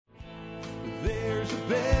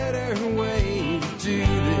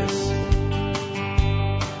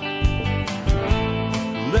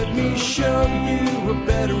show you a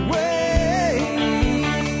better way.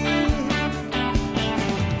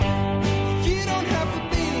 You don't have to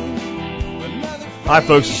be another. Hi,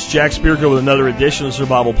 folks. It's Jack Spirko with another edition of the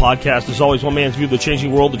Survival Podcast. As always, one man's view of the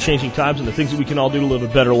changing world, the changing times, and the things that we can all do to live a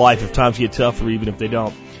better life if times get tough or even if they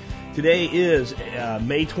don't. Today is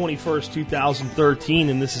May 21st, 2013,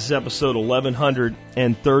 and this is episode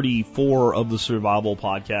 1134 of the Survival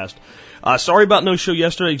Podcast. Sorry about no show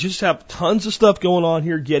yesterday. Just have tons of stuff going on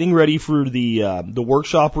here, getting ready for the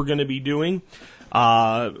workshop we're going to be doing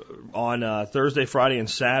on Thursday, Friday, and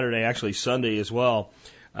Saturday. Actually, Sunday as well.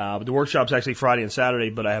 But the workshop's actually Friday and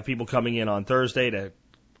Saturday, but I have people coming in on Thursday to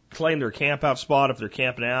claim their camp out spot if they're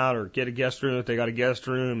camping out, or get a guest room if they got a guest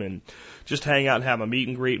room, and just hang out and have a meet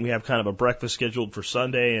and greet. And we have kind of a breakfast scheduled for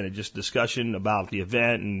Sunday and a just discussion about the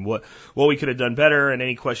event and what we could have done better and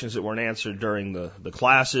any questions that weren't answered during the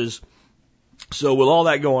classes. So with all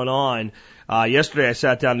that going on, yesterday I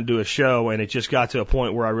sat down to do a show, and it just got to a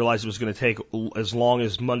point where I realized it was going to take as long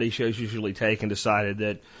as Monday shows usually take, and decided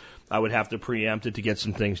that I would have to preempt it to get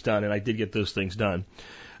some things done, and I did get those things done.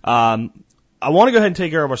 I want to go ahead and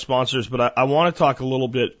take care of our sponsors, but I want to talk a little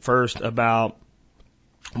bit first about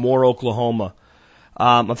Moore, Oklahoma.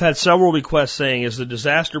 I've had several requests saying, is the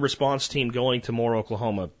disaster response team going to Moore,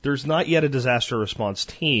 Oklahoma? There's not yet a disaster response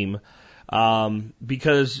team,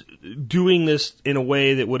 because doing this in a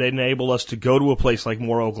way that would enable us to go to a place like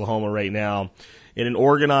Moore, Oklahoma right now in an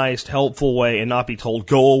organized, helpful way and not be told,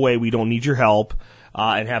 go away, we don't need your help,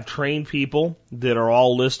 and have trained people that are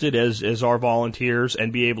all listed as our volunteers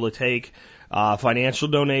and be able to take financial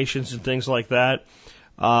donations and things like that.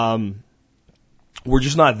 We're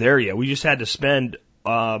just not there yet. We just had to spend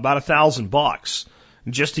about $1,000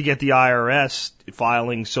 just to get the IRS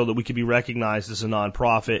filing so that we could be recognized as a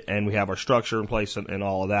nonprofit, and we have our structure in place and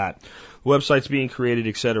all of that. The website's being created,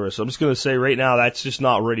 et cetera. So I'm just going to say right now that's just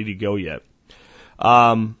not ready to go yet.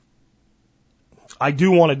 I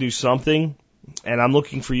do want to do something, and I'm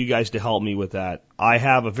looking for you guys to help me with that. I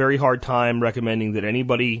have a very hard time recommending that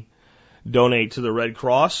anybody donate to the Red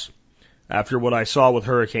Cross after what I saw with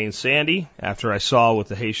Hurricane Sandy, after I saw with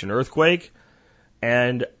the Haitian earthquake,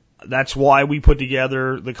 and that's why we put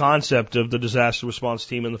together the concept of the disaster response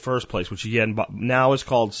team in the first place, which again now is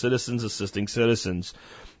called Citizens Assisting Citizens.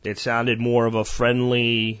 It sounded more of a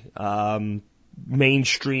friendly,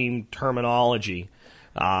 mainstream terminology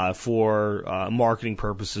for marketing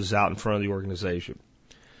purposes out in front of the organization.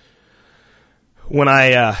 When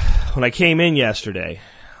I came in yesterday,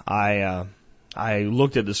 I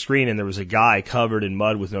looked at the screen, and there was a guy covered in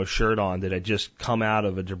mud with no shirt on that had just come out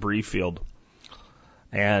of a debris field.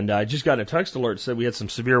 And I just got a text alert that said we had some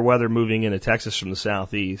severe weather moving into Texas from the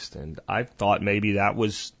southeast. And I thought maybe that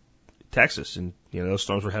was Texas, and those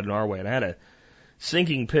storms were heading our way. And I had a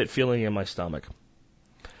sinking pit feeling in my stomach.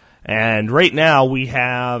 And right now we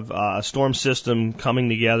have a storm system coming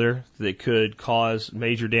together that could cause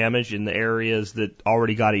major damage in the areas that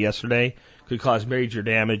already got it yesterday. Could cause major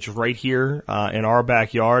damage right here in our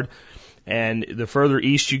backyard. And the further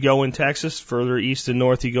east you go in Texas, further east and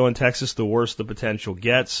north you go in Texas, the worse the potential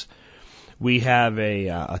gets. We have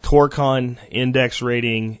a Torcon index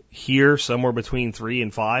rating here, somewhere between 3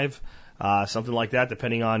 and 5, something like that,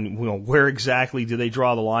 depending on where exactly do they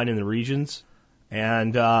draw the line in the regions.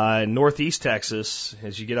 And northeast Texas,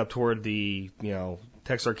 as you get up toward the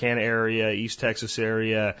Texarkana area, East Texas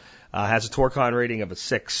area, has a Torcon rating of a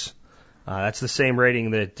 6. That's the same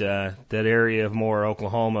rating that area of Moore,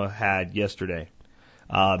 Oklahoma had yesterday.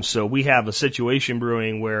 So we have a situation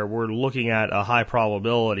brewing where we're looking at a high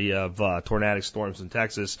probability of tornadic storms in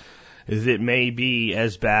Texas that may be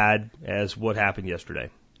as bad as what happened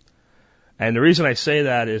yesterday. And the reason I say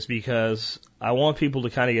that is because I want people to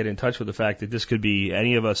kind of get in touch with the fact that this could be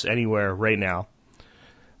any of us anywhere right now.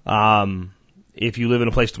 If you live in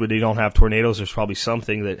a place where they don't have tornadoes, there's probably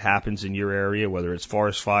something that happens in your area, whether it's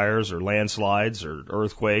forest fires or landslides or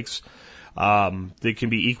earthquakes, that can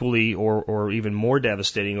be equally or even more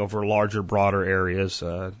devastating over larger, broader areas,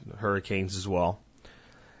 hurricanes as well.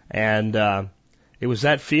 And it was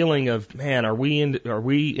that feeling of, man, are we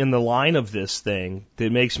in the line of this thing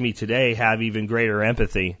that makes me today have even greater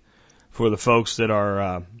empathy for the folks that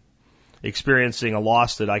are experiencing a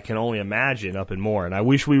loss that I can only imagine up in Moore. And I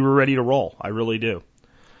wish we were ready to roll. I really do.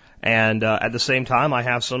 And at the same time, I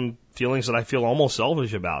have some feelings that I feel almost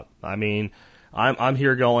selfish about. I mean, I'm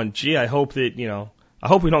here going, gee, I hope that, I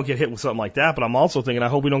hope we don't get hit with something like that, but I'm also thinking I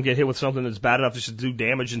hope we don't get hit with something that's bad enough just to do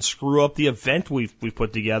damage and screw up the event we've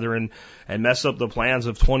put together and mess up the plans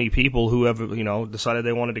of 20 people who have, decided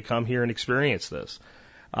they wanted to come here and experience this.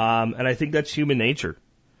 And I think that's human nature.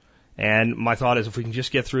 And my thought is if we can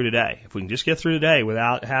just get through today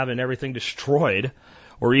without having everything destroyed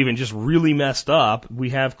or even just really messed up, we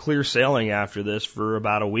have clear sailing after this for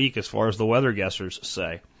about a week as far as the weather guessers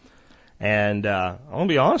say. And I want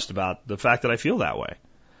to be honest about the fact that I feel that way,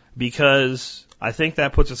 because I think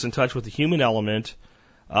that puts us in touch with the human element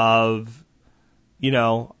of,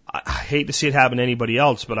 I hate to see it happen to anybody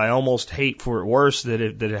else, but I almost hate for it worse that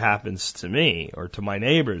it happens to me or to my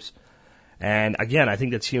neighbors. And again, I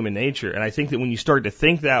think that's human nature. And I think that when you start to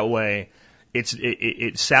think that way,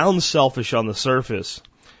 it sounds selfish on the surface,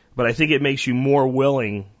 but I think it makes you more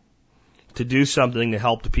willing to do something to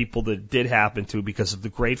help the people that it did happen to because of the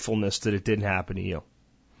gratefulness that it didn't happen to you.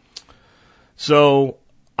 So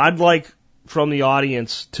I'd like from the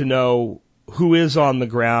audience to know who is on the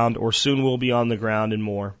ground or soon will be on the ground and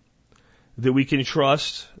more, that we can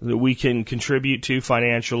trust, that we can contribute to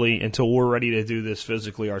financially until we're ready to do this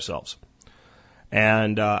physically ourselves.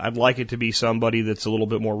 And I'd like it to be somebody that's a little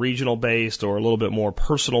bit more regional based or a little bit more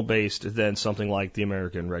personal based than something like the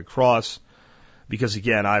American Red Cross, because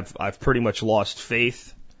again, I've pretty much lost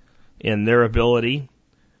faith in their ability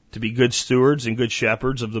to be good stewards and good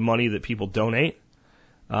shepherds of the money that people donate.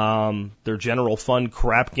 Their general fund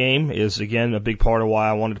crap game is, again, a big part of why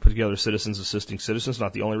I wanted to put together Citizens Assisting Citizens.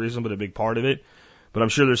 Not the only reason, but a big part of it. But I'm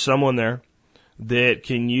sure there's someone there that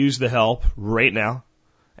can use the help right now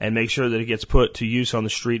and make sure that it gets put to use on the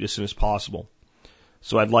street as soon as possible.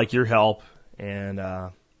 So I'd like your help, and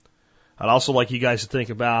I'd also like you guys to think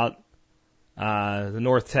about the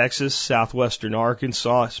North Texas, southwestern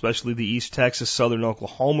Arkansas, especially the East Texas, southern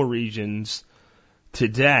Oklahoma regions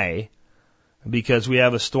today, because we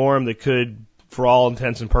have a storm that could, for all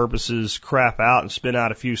intents and purposes, crap out and spin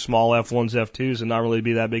out a few small F1s, F2s and not really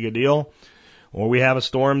be that big a deal. Or we have a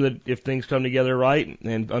storm that, if things come together right,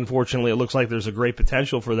 and unfortunately it looks like there's a great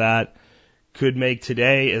potential for that, could make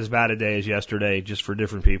today as bad a day as yesterday, just for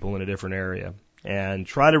different people in a different area. And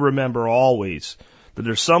try to remember always that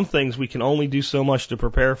there's some things we can only do so much to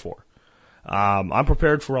prepare for. I'm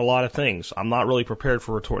prepared for a lot of things. I'm not really prepared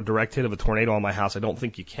for a direct hit of a tornado on my house. I don't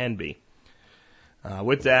think you can be.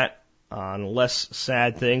 With that, on less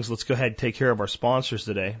sad things, let's go ahead and take care of our sponsors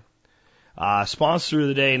today. Sponsor of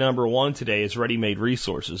the day number one today is Ready Made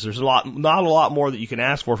Resources. There's not a lot more that you can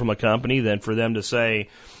ask for from a company than for them to say,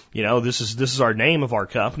 this is our name of our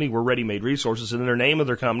company. We're Ready Made Resources, and then their name of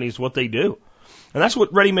their company is what they do. And that's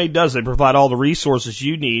what Ready Made does. They provide all the resources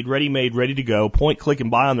you need, ready made, ready to go. Point, click,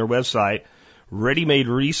 and buy on their website,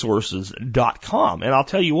 ReadyMadeResources.com. And I'll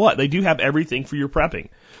tell you what, they do have everything for your prepping.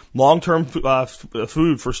 Long-term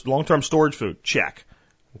food for long-term storage food, check.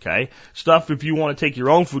 Okay. Stuff if you want to take your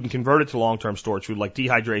own food and convert it to long-term storage food, like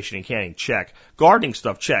dehydration and canning, check. Gardening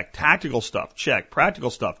stuff, check. Tactical stuff, check. Practical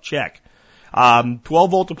stuff, check.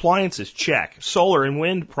 12-volt appliances, check. Solar and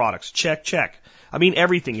wind products, check, check. I mean,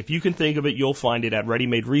 everything. If you can think of it, you'll find it at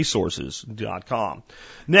ReadyMadeResources.com.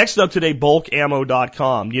 Next up today,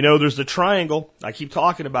 BulkAmmo.com. There's the triangle. I keep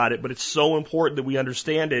talking about it, but it's so important that we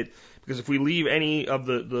understand it, because if we leave any of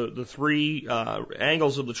the three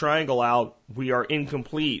angles of the triangle out, we are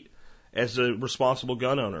incomplete as a responsible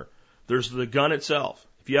gun owner. There's the gun itself.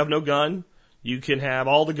 If you have no gun, you can have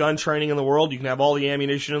all the gun training in the world, you can have all the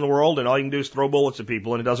ammunition in the world, and all you can do is throw bullets at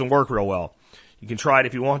people, and it doesn't work real well. You can try it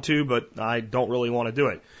if you want to, but I don't really want to do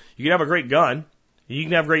it. You can have a great gun, you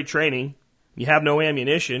can have great training, you have no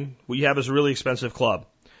ammunition, what you have is a really expensive club.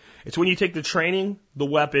 It's when you take the training, the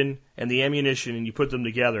weapon, and the ammunition and you put them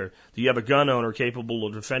together that you have a gun owner capable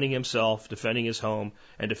of defending himself, defending his home,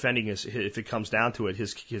 and defending his, if it comes down to it,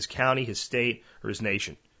 his county, his state, or his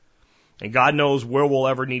nation. And God knows where we'll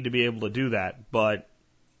ever need to be able to do that, but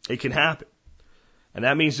it can happen. And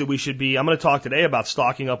that means that we should be, I'm going to talk today about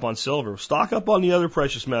stocking up on silver. Stock up on the other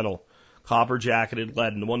precious metal, copper, jacketed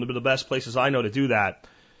lead. And one of the best places I know to do that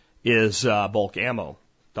is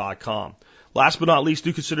BulkAmmo.com. Last but not least,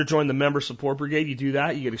 do consider joining the Member Support Brigade. You do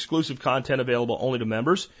that, you get exclusive content available only to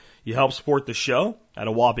members. You help support the show at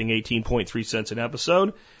a whopping 18.3 cents an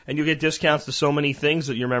episode, and you'll get discounts to so many things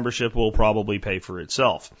that your membership will probably pay for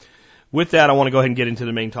itself. With that, I want to go ahead and get into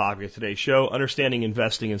the main topic of today's show, understanding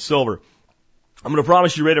investing in silver. I'm going to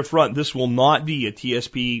promise you right up front, this will not be a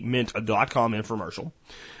TSPMint.com infomercial.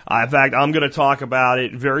 In fact, I'm going to talk about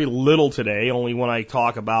it very little today. Only when I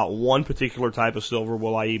talk about one particular type of silver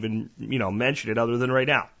will I even, mention it, other than right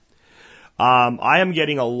now. I am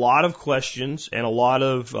getting a lot of questions and a lot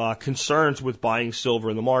of concerns with buying silver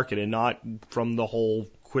in the market, and not from the whole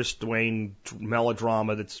Chris Duane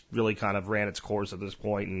melodrama that's really kind of ran its course at this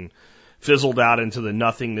point and fizzled out into the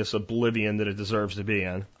nothingness oblivion that it deserves to be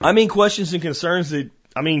in. I mean questions and concerns that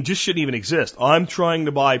just shouldn't even exist. I'm trying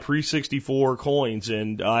to buy pre-64 coins,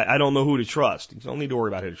 and I don't know who to trust. You don't need to worry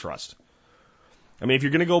about who to trust. If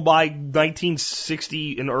you're going to go buy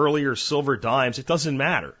 1960 and earlier silver dimes, it doesn't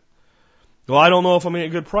matter. Well, I don't know if I'm getting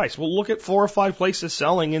a good price. Well, look at 4 or 5 places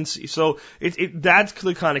selling, and see. So that's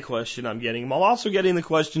the kind of question I'm getting. I'm also getting the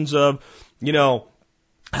questions of,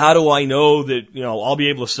 how do I know that, I'll be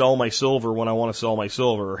able to sell my silver when I want to sell my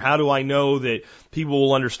silver? Or how do I know that people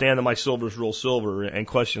will understand that my silver is real silver, and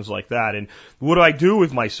questions like that? And what do I do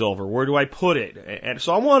with my silver? Where do I put it? And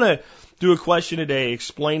so I want to do a question today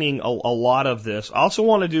explaining a lot of this. I also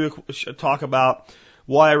want to talk about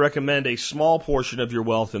why I recommend a small portion of your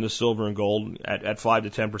wealth into silver and gold at 5 to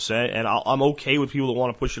 10%. And I'm okay with people that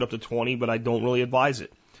want to push it up to 20, but I don't really advise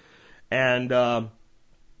it. And I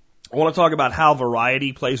want to talk about how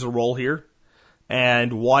variety plays a role here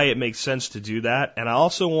and why it makes sense to do that. And I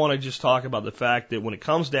also want to just talk about the fact that when it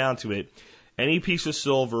comes down to it, any piece of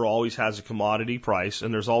silver always has a commodity price,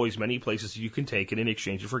 and there's always many places you can take it and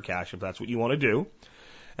exchange it for cash if that's what you want to do.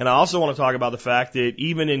 And I also want to talk about the fact that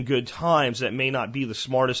even in good times, that may not be the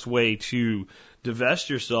smartest way to divest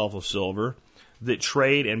yourself of silver, that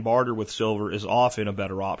trade and barter with silver is often a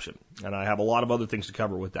better option. And I have a lot of other things to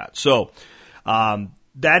cover with that. So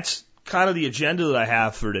that's kind of the agenda that I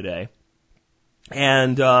have for today.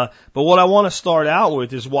 And but what I want to start out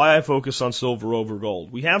with is why I focus on silver over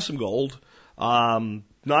gold. We have some gold,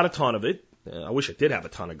 not a ton of it. I wish I did have a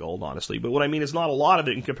ton of gold, honestly. But what I mean is not a lot of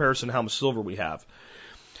it in comparison to how much silver we have.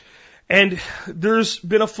 And there's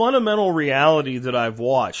been a fundamental reality that I've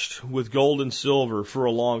watched with gold and silver for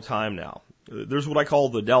a long time now. There's what I call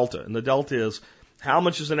the delta. And the delta is how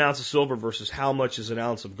much is an ounce of silver versus how much is an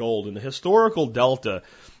ounce of gold. And the historical delta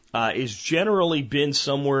is generally been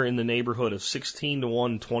somewhere in the neighborhood of 16 to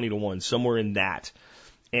 1, 20 to 1, somewhere in that.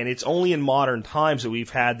 And it's only in modern times that we've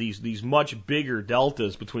had these much bigger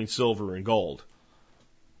deltas between silver and gold.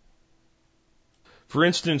 For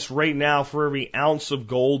instance, right now, for every ounce of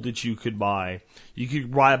gold that you could buy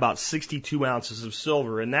about 62 ounces of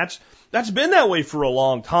silver. And that's been that way for a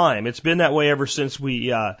long time. It's been that way ever since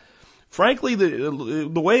frankly, the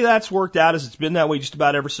way that's worked out is it's been that way just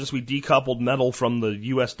about ever since we decoupled metal from the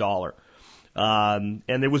U.S. dollar. And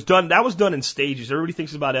that was done in stages. Everybody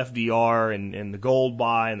thinks about FDR and the gold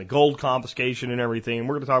buy and the gold confiscation and everything. And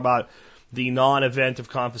we're going to talk about the non-event of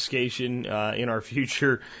confiscation in our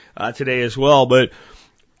future today as well. But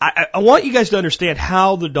I want you guys to understand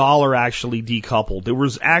how the dollar actually decoupled. There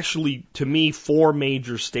was actually, to me, 4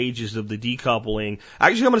 major stages of the decoupling.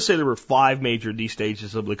 Actually, I'm going to say there were 5 major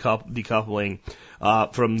stages of the decoupling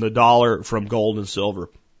from the dollar, from gold and silver,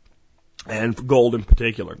 and gold in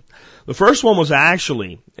particular. The first one was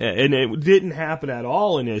actually, and it didn't happen at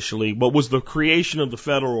all initially, but was the creation of the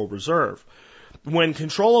Federal Reserve. When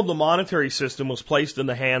control of the monetary system was placed in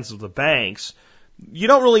the hands of the banks, you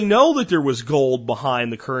don't really know that there was gold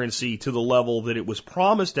behind the currency to the level that it was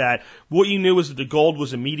promised at. What you knew was that the gold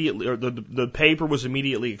was immediately, or the paper was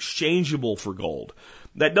immediately exchangeable for gold.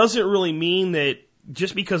 That doesn't really mean that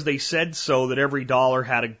just because they said so that every dollar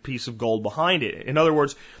had a piece of gold behind it. In other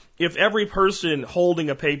words, if every person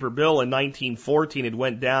holding a paper bill in 1914 had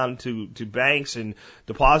went down to banks and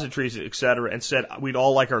depositories, et cetera, and said, we'd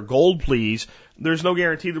all like our gold, please, there's no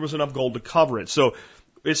guarantee there was enough gold to cover it. So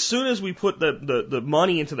as soon as we put the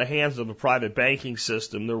money into the hands of a private banking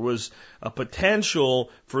system, there was a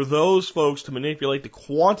potential for those folks to manipulate the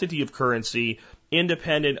quantity of currency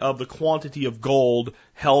independent of the quantity of gold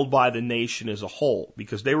held by the nation as a whole,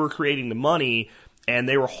 because they were creating the money and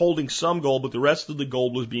they were holding some gold, but the rest of the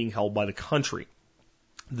gold was being held by the country.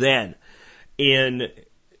 Then, in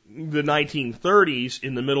the 1930s,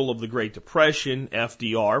 in the middle of the Great Depression,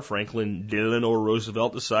 FDR, Franklin Delano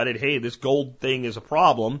Roosevelt, decided, hey, this gold thing is a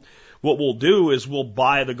problem. What we'll do is we'll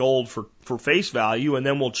buy the gold for face value, and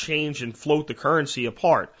then we'll change and float the currency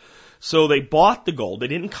apart. So they bought the gold. They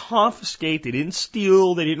didn't confiscate. They didn't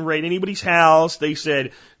steal. They didn't raid anybody's house. They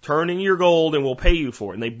said, turn in your gold and we'll pay you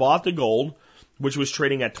for it. And they bought the gold, which was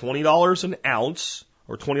trading at $20 an ounce,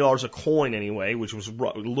 or $20 a coin anyway, which was a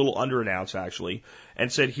little under an ounce actually,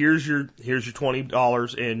 and said, here's your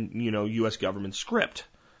 $20 in, U.S. government script.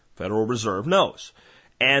 Federal Reserve knows.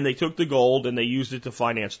 And they took the gold and they used it to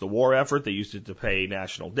finance the war effort. They used it to pay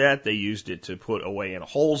national debt. They used it to put away in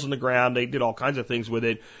holes in the ground. They did all kinds of things with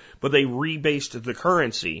it, but they rebased the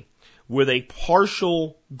currency with a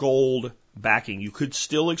partial gold backing. You could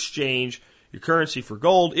still exchange your currency for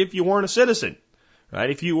gold if you weren't a citizen.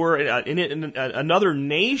 Right? If you were in another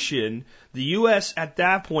nation, the U.S. at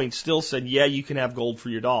that point still said, yeah, you can have gold for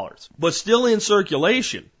your dollars. But still in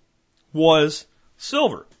circulation was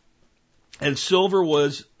silver. And silver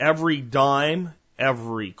was every dime,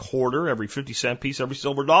 every quarter, every 50-cent piece, every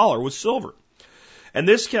silver dollar was silver. And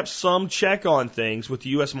this kept some check on things with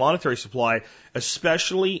the U.S. monetary supply,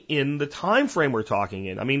 especially in the time frame we're talking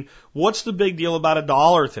in. I mean, what's the big deal about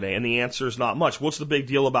 $1 today? And the answer is not much. What's the big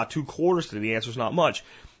deal about 2 quarters today? The answer is not much.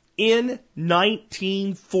 In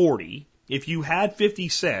 1940, if you had 50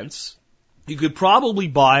 cents, you could probably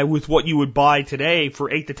buy with what you would buy today for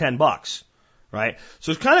 $8 to $10, right?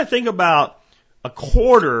 So kind of think about a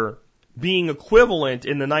quarter being equivalent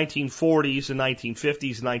in the 1940s and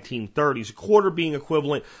 1950s and 1930s, a quarter being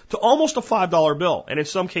equivalent to almost a $5 bill. And in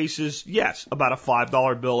some cases, yes, about a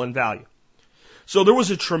 $5 bill in value. So there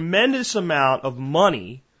was a tremendous amount of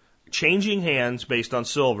money changing hands based on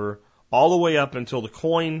silver all the way up until the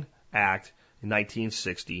Coin Act in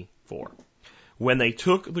 1964. When they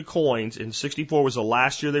took the coins, and 64 was the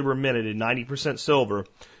last year they were minted in 90% silver,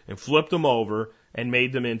 and flipped them over and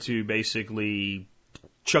made them into basically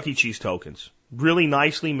Chuck E. Cheese tokens. Really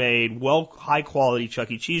nicely made, high quality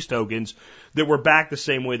Chuck E. Cheese tokens that were backed the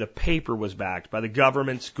same way the paper was backed, by the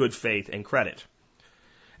government's good faith and credit.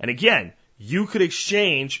 And again, you could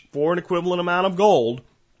exchange for an equivalent amount of gold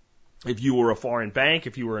if you were a foreign bank,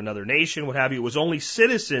 if you were another nation, what have you. It was only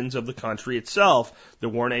citizens of the country itself that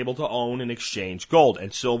weren't able to own and exchange gold.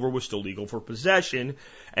 And silver was still legal for possession,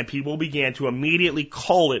 and people began to immediately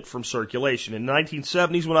cull it from circulation. In the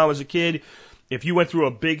 1970s, when I was a kid, if you went through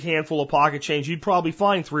a big handful of pocket change, you'd probably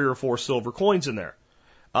find 3 or 4 silver coins in there.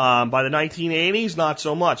 By the 1980s, not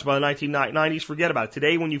so much. By the 1990s, forget about it.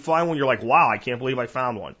 Today, when you find one, you're like, wow, I can't believe I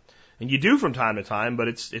found one. And you do from time to time, but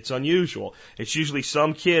it's unusual. It's usually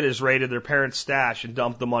some kid has raided their parents' stash and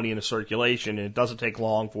dumped the money into circulation, and it doesn't take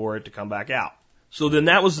long for it to come back out. So then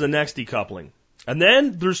that was the next decoupling. And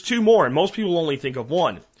then there's 2 more, and most people only think of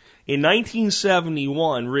one. In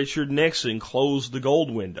 1971, Richard Nixon closed the gold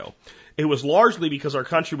window. It was largely because our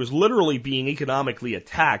country was literally being economically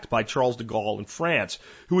attacked by Charles de Gaulle in France,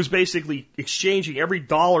 who was basically exchanging every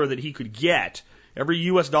dollar that he could get, every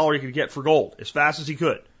U.S. dollar he could get for gold, as fast as he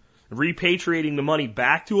could. Repatriating the money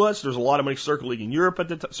back to us. There's a lot of money circulating in Europe at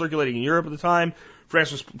the time.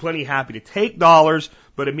 France was plenty happy to take dollars,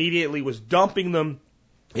 but immediately was dumping them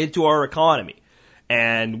into our economy.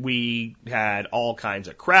 And we had all kinds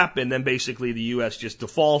of crap, and then basically the U.S. just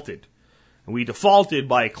defaulted. And we defaulted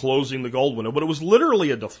by closing the gold window, but it was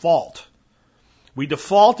literally a default. We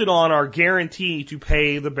defaulted on our guarantee to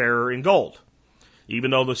pay the bearer in gold.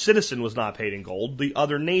 Even though the citizen was not paid in gold, the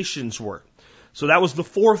other nations were. So that was the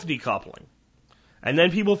 4th decoupling. And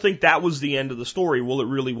then people think that was the end of the story. Well, it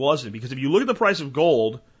really wasn't. Because if you look at the price of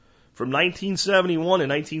gold from 1971 to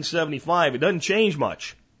 1975, it doesn't change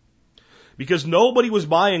much. Because nobody was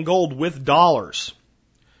buying gold with dollars.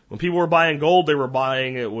 When people were buying gold, they were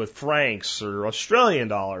buying it with francs or Australian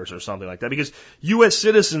dollars or something like that. Because U.S.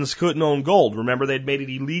 citizens couldn't own gold. Remember, they'd made it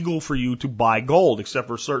illegal for you to buy gold, except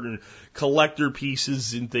for certain collector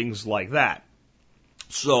pieces and things like that.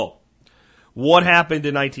 So what happened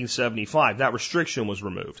in 1975? That restriction was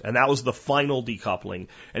removed, and that was the final decoupling.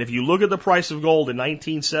 And if you look at the price of gold in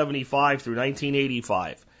 1975 through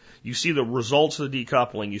 1985, you see the results of the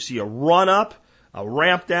decoupling. You see a run up, a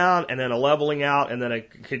ramp down, and then a leveling out, and then a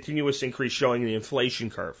continuous increase showing the inflation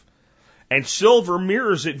curve. And silver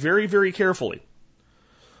mirrors it very, very carefully.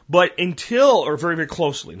 But or very, very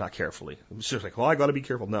closely, not carefully. It's just like, well, I got to be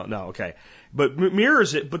careful. No, okay. But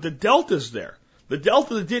mirrors it, but the delta's there. The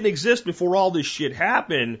delta that didn't exist before all this shit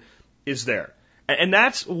happened is there. And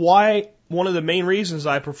that's why one of the main reasons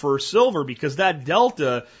I prefer silver, because that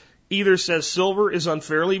delta either says silver is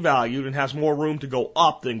unfairly valued and has more room to go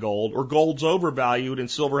up than gold, or gold's overvalued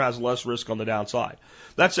and silver has less risk on the downside.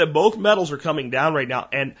 That said, both metals are coming down right now,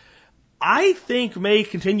 and I think may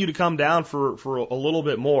continue to come down for a little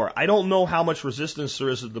bit more. I don't know how much resistance there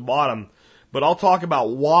is at the bottom, but I'll talk about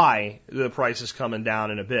why the price is coming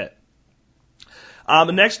down in a bit.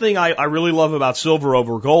 The next thing I really love about silver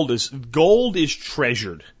over gold is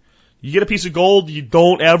treasured. You get a piece of gold,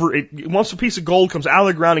 once a piece of gold comes out of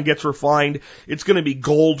the ground and gets refined, it's going to be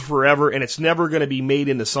gold forever, and it's never going to be made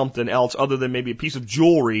into something else other than maybe a piece of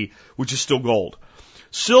jewelry, which is still gold.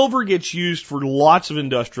 Silver gets used for lots of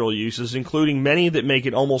industrial uses, including many that make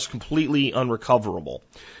it almost completely unrecoverable.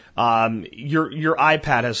 Your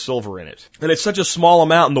iPad has silver in it. And it's such a small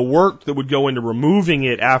amount, and the work that would go into removing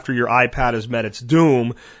it after your iPad has met its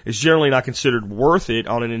doom is generally not considered worth it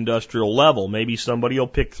on an industrial level. Maybe somebody will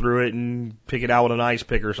pick through it and pick it out with an ice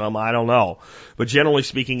pick or something. I don't know. But generally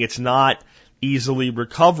speaking, it's not easily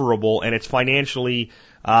recoverable, and it's financially,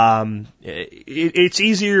 it's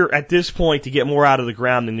easier at this point to get more out of the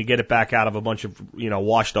ground than to get it back out of a bunch of,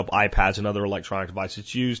 washed up iPads and other electronic devices.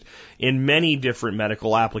 It's used in many different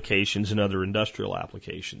medical applications and other industrial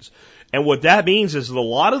applications. And what that means is that a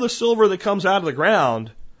lot of the silver that comes out of the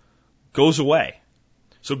ground goes away.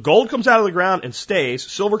 So gold comes out of the ground and stays,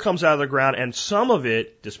 silver comes out of the ground and some of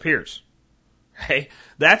it disappears. Okay?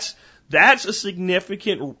 That's a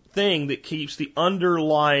significant thing that keeps the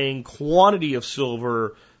underlying quantity of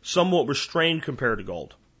silver somewhat restrained compared to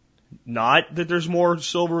gold. Not that there's more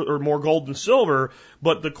silver or more gold than silver,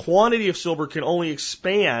 but the quantity of silver can only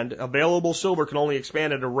expand, available silver can only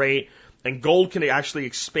expand at a rate, and gold can actually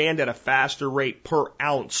expand at a faster rate per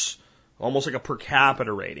ounce, almost like a per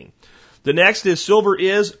capita rating. The next is silver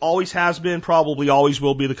is, always has been, probably always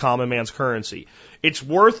will be the common man's currency. It's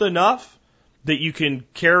worth enough that you can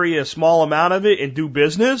carry a small amount of it and do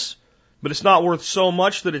business, but it's not worth so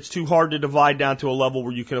much that it's too hard to divide down to a level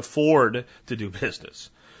where you can afford to do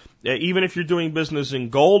business. Even if you're doing business in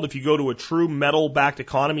gold, if you go to a true metal-backed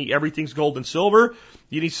economy, everything's gold and silver,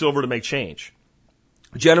 you need silver to make change.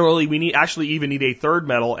 Generally, we even need a third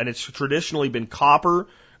metal, and it's traditionally been copper,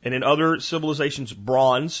 and in other civilizations,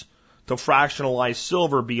 bronze, to fractionalize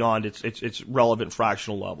silver beyond its relevant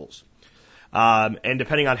fractional levels. And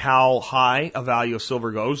depending on how high a value of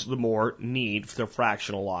silver goes, the more need to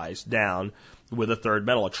fractionalize down with a third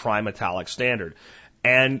metal, a trimetallic standard.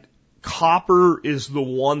 And copper is the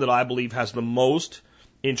one that I believe has the most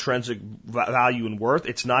intrinsic value and worth.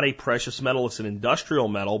 It's not a precious metal, it's an industrial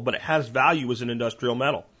metal, but it has value as an industrial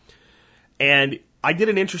metal. And I did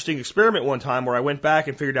an interesting experiment one time where I went back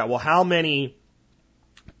and figured out, well, how many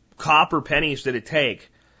copper pennies did it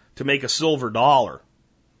take to make a silver dollar,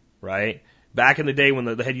 right? Back in the day when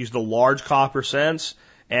they had used the large copper cents,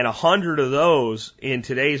 and 100 of those in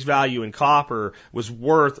today's value in copper was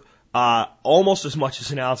worth almost as much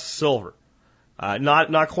as an ounce of silver.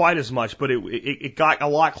 Not quite as much, but it got a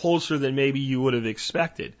lot closer than maybe you would have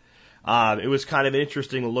expected. It was kind of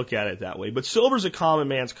interesting to look at it that way. But silver's a common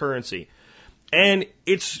man's currency. And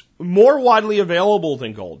it's more widely available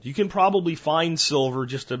than gold. You can probably find silver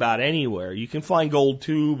just about anywhere. You can find gold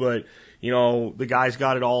too, but, the guy's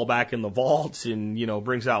got it all back in the vaults and,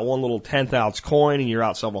 brings out one little 10th ounce coin and you're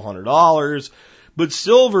out several $100s. But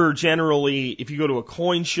silver, generally, if you go to a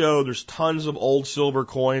coin show, there's tons of old silver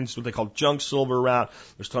coins, what they call junk silver around.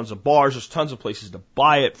 There's tons of bars, there's tons of places to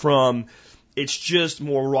buy it from. It's just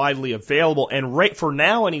more widely available. And right for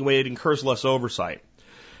now, anyway, it incurs less oversight.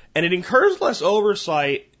 And it incurs less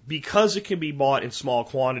oversight because it can be bought in small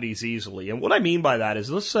quantities easily. And what I mean by that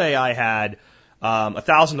is, let's say I had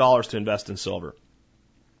 $1,000 to invest in silver,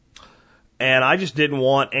 and I just didn't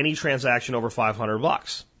want any transaction over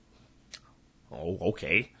 $500. Oh,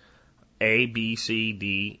 okay. A, B, C,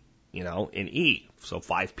 D, and E. So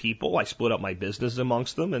 5 people. I split up my business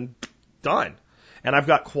amongst them, and done. And I've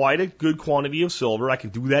got quite a good quantity of silver. I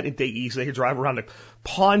can do that in day easily. I can drive around to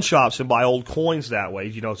pawn shops and buy old coins that way,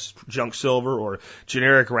 junk silver or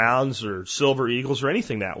generic rounds or silver eagles or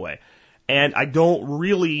anything that way. And I don't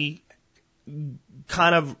really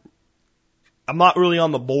I'm not really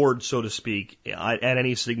on the board, so to speak, at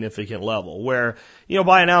any significant level where,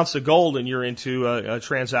 buy an ounce of gold and you're into a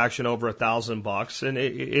transaction over $1,000 and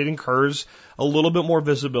it incurs a little bit more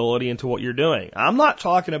visibility into what you're doing. I'm not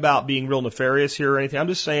talking about being real nefarious here or anything. I'm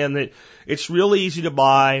just saying that it's really easy to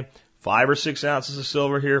buy 5 or 6 ounces of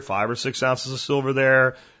silver here, 5 or 6 ounces of silver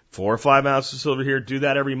there, 4 or 5 ounces of silver here. Do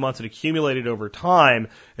that every month and accumulate it over time.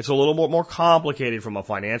 It's a little bit more complicated from a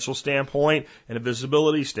financial standpoint and a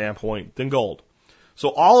visibility standpoint than gold. So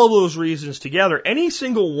all of those reasons together, any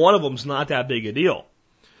single one of them is not that big a deal.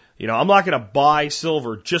 I'm not going to buy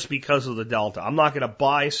silver just because of the delta. I'm not going to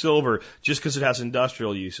buy silver just because it has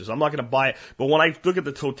industrial uses. I'm not going to buy it. But when I look at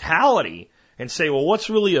the totality and say, well, what's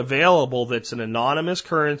really available that's an anonymous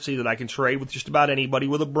currency that I can trade with just about anybody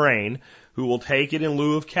with a brain who will take it in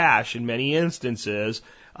lieu of cash in many instances,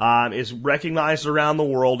 is recognized around the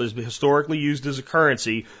world, is historically used as a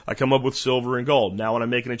currency, I come up with silver and gold. Now when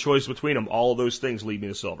I'm making a choice between them, all of those things lead me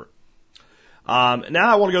to silver. Now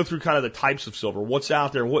I want to go through kind of the types of silver, what's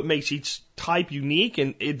out there, and what makes each type unique,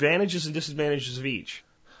 and advantages and disadvantages of each.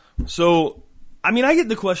 So, I get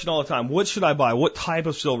the question all the time, what should I buy? What type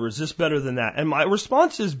of silver? Is this better than that? And my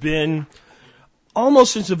response has been,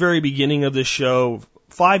 almost since the very beginning of this show,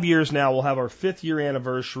 5 years now, we'll have our 5th year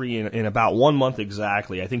anniversary in about 1 month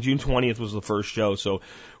exactly. I think June 20th was the first show, so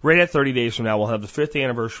right at 30 days from now, we'll have the 5th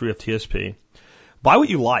anniversary of TSP. Buy what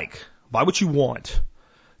you like. Buy what you want.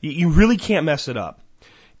 You really can't mess it up.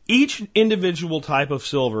 each individual type of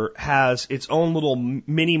silver has its own little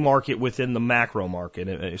mini market within the macro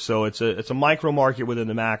market. So it's a micro market within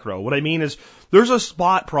the macro. What I mean is there's a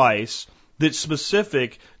spot price that's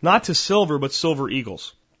specific not to silver, but silver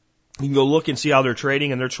eagles. You can go look and see how they're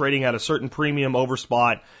trading, and they're trading at a certain premium over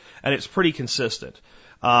spot, and it's pretty consistent.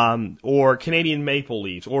 Or Canadian maple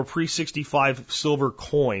leaves, or pre-65 silver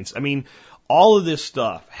coins. I mean, all of this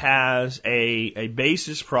stuff has a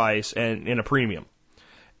basis price and a premium.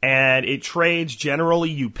 And it trades generally,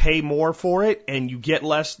 you pay more for it, and you get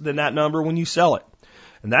less than that number when you sell it.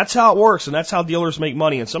 And that's how it works, and that's how dealers make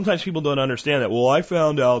money. And sometimes people don't understand that. Well, I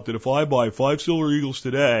found out that if I buy 5 silver eagles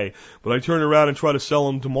today, but I turn around and try to sell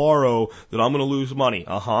them tomorrow, that I'm going to lose money.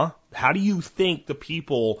 How do you think the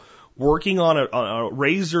people working on a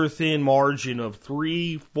razor-thin margin of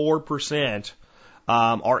 3-4%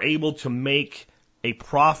 are able to make a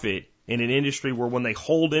profit in an industry where when they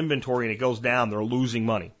hold inventory and it goes down, they're losing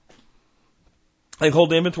money? They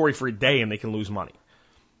hold inventory for a day and they can lose money.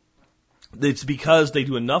 It's because they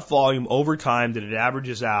do enough volume over time that it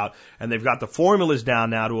averages out, and they've got the formulas down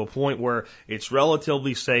now to a point where it's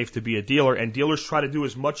relatively safe to be a dealer, and dealers try to do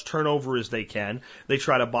as much turnover as they can. They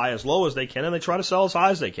try to buy as low as they can, and they try to sell as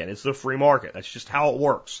high as they can. It's the free market. That's just how it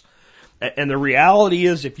works. And the reality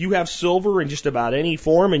is, if you have silver in just about any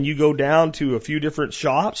form and you go down to a few different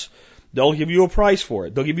shops, they'll give you a price for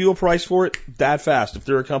it. They'll give you a price for it that fast if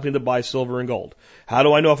they're a company that buys silver and gold. How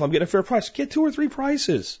do I know if I'm getting a fair price? Get 2 or 3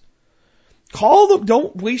 prices. Call them.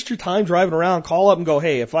 Don't waste your time driving around. Call up and go,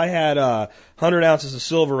 hey, if I had 100 ounces of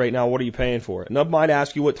silver right now, what are you paying for it? And they might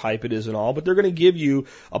ask you what type it is and all, but they're going to give you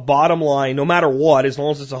a bottom line, no matter what, as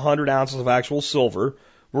long as it's 100 ounces of actual silver,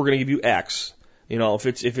 we're going to give you X. You know, if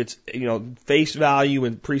it's face value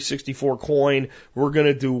and pre-64 coin, we're going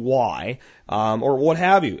to do Y, or what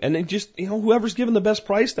have you. And then just, whoever's given the best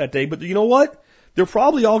price that day. But you know what? They're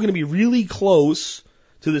probably all going to be really close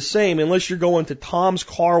to the same, unless you're going to Tom's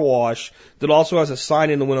Car Wash that also has a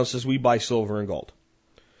sign in the window that says we buy silver and gold.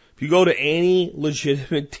 If you go to any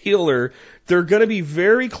legitimate dealer, they're going to be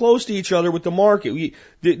very close to each other with the market.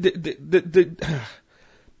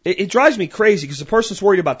 It drives me crazy because the person's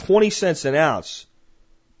worried about 20 cents an ounce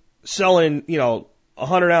selling,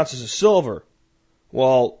 100 ounces of silver.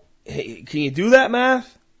 Well, hey, can you do that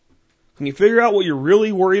math? Can you figure out what you're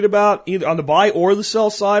really worried about either on the buy or the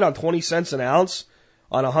sell side on 20 cents an ounce?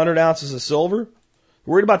 On 100 ounces of silver, you're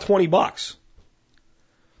worried about $20.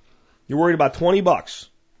 You're worried about $20.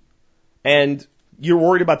 And you're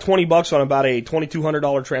worried about $20 on about a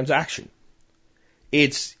 $2,200 transaction.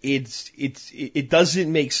 It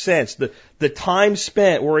doesn't make sense. The time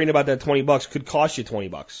spent worrying about that $20 could cost you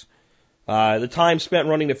 $20. The time spent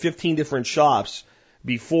running to 15 different shops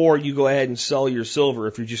before you go ahead and sell your silver,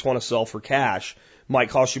 if you just want to sell for cash, might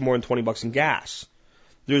cost you more than $20 in gas.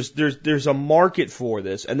 There's a market for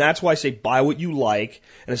this, and that's why I say buy what you like,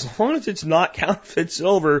 and as long as it's not counterfeit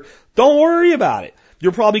silver, don't worry about it.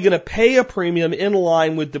 You're probably going to pay a premium in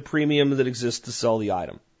line with the premium that exists to sell the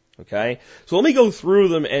item. Okay? So let me go through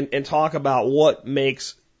them and talk about what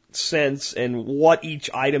makes sense and what each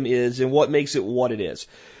item is and what makes it what it is.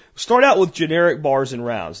 Start out with generic bars and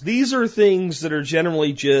rounds. These are things that are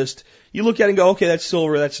generally just, you look at it and go, okay, that's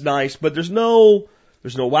silver, that's nice, but there's no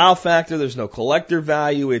wow factor. There's no collector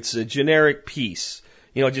value. It's a generic piece.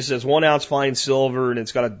 It just says 1 ounce fine silver and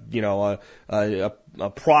it's got a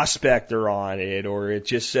prospector on it, or it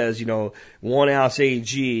just says, 1 ounce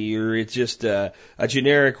AG, or it's just a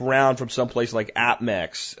generic round from someplace like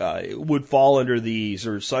Apmex. It would fall under these,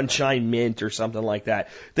 or Sunshine Mint or something like that.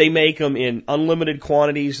 They make them in unlimited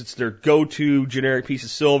quantities. It's their go-to generic piece of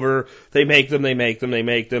silver. They make them.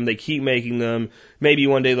 They keep making them. Maybe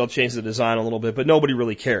one day they'll change the design a little bit, but nobody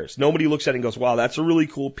really cares. Nobody looks at it and goes, wow, that's a really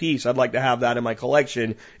cool piece. I'd like to have that in my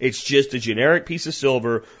collection. It's just a generic piece of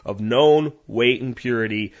silver of known weight and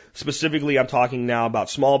purity. Specifically, I'm talking now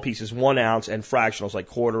about small pieces, 1 ounce, and fractionals like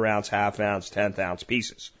quarter ounce, half ounce, 10th ounce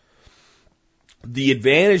pieces. The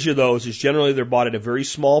advantage of those is generally they're bought at a very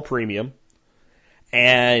small premium,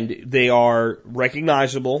 and they are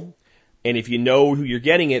recognizable. And if you know who you're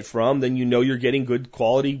getting it from, then you know you're getting good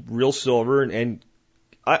quality, real silver. And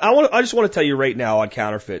I just want to tell you right now on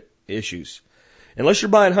counterfeit issues, unless you're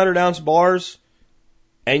buying 100 ounce bars,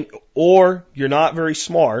 or you're not very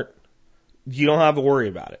smart, you don't have to worry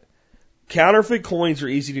about it. Counterfeit coins are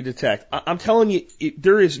easy to detect. I'm telling you,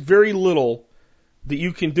 there is very little that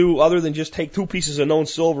you can do other than just take 2 pieces of known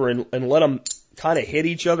silver and let them kind of hit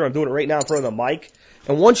each other. I'm doing it right now in front of the mic.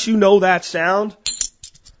 And once you know that sound,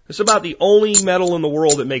 it's about the only metal in the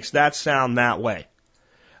world that makes that sound that way.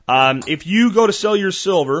 If you go to sell your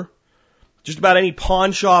silver Just about any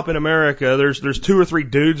pawn shop in America, there's 2 or 3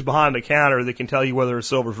 dudes behind the counter that can tell you whether a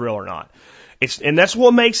silver's real or not. And that's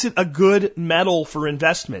what makes it a good metal for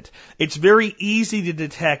investment. It's very easy to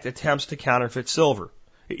detect attempts to counterfeit silver.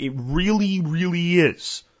 It really, really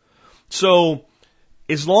is. So,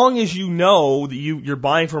 as long as you know that you're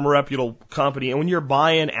buying from a reputable company, and when you're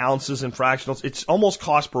buying ounces and fractionals, it's almost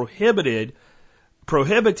cost prohibitive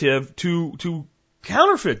to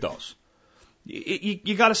counterfeit those.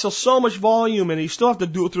 You got to sell so much volume, and you still have to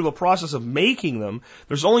do it through the process of making them.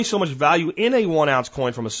 There's only so much value in a 1 ounce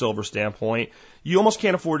coin from a silver standpoint. You almost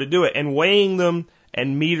can't afford to do it. And weighing them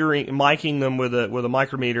and miking them with a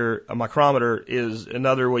micrometer is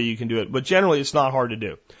another way you can do it. But generally, it's not hard to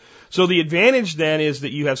do. So the advantage then is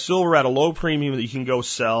that you have silver at a low premium that you can go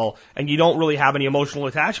sell, and you don't really have any emotional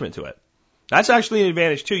attachment to it. That's actually an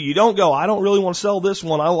advantage too. You don't go, I don't really want to sell this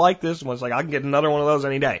one. I like this one. It's like I can get another one of those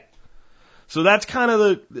any day. So that's kind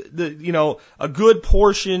of a good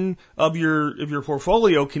portion of your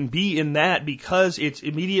portfolio can be in that, because it's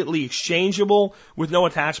immediately exchangeable with no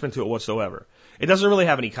attachment to it whatsoever. It doesn't really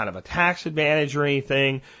have any kind of a tax advantage or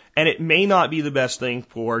anything, and it may not be the best thing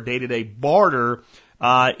for day-to-day barter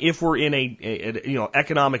if we're in a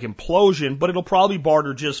economic implosion, but it'll probably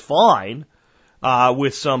barter just fine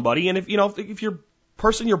with somebody. And if you're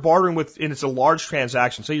person you're bartering with, and it's a large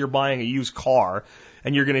transaction, say you're buying a used car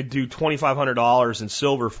and you're going to do $2,500 in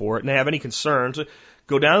silver for it, and they have any concerns,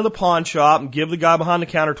 go down to the pawn shop and give the guy behind the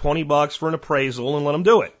counter $20 for an appraisal and let him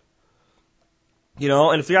do it.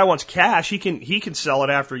 And if the guy wants cash, he can sell it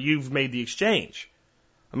after you've made the exchange.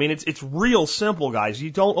 I mean, it's real simple, guys. You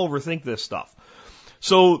don't overthink this stuff.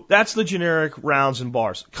 So that's the generic rounds and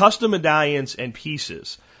bars. Custom medallions and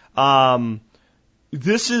pieces.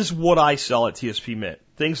 This is what I sell at TSP Mint.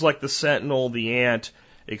 Things like the Sentinel, the Ant,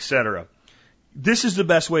 etc. This is the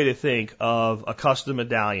best way to think of a custom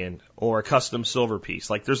medallion or a custom silver piece.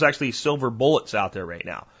 Like, there's actually silver bullets out there right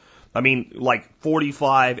now. I mean, like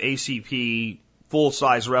 45 ACP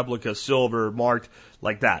full-size replica silver marked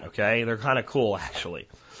like that, okay? They're kind of cool, actually.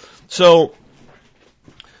 So,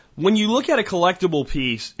 when you look at a collectible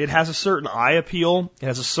piece, it has a certain eye appeal. It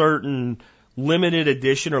has a certain limited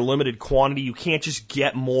edition or limited quantity. You can't just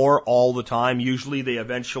get more all the time. Usually they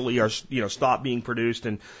eventually are, stop being produced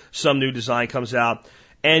and some new design comes out.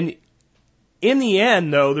 And in the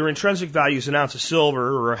end, though, their intrinsic value is an ounce of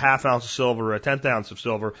silver or a half ounce of silver or a 10th ounce of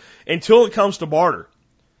silver until it comes to barter.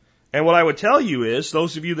 And what I would tell you is,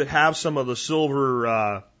 those of you that have some of the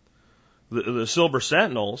silver, the silver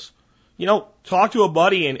Sentinels, talk to a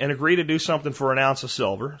buddy and agree to do something for an ounce of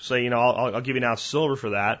silver. Say, I'll give you an ounce of silver for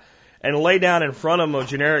that. And lay down in front of him a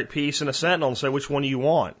generic piece and a Sentinel and say, which one do you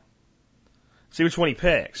want? See which one he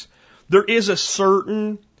picks. There is a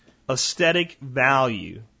certain aesthetic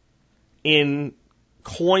value in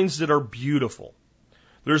coins that are beautiful.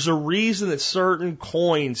 There's a reason that certain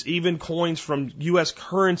coins, even coins from U.S.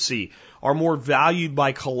 currency, are more valued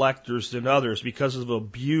by collectors than others because of a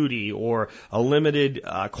beauty or a limited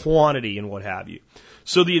quantity and what have you.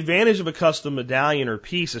 So the advantage of a custom medallion or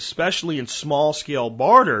piece, especially in small scale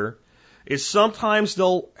barter, is sometimes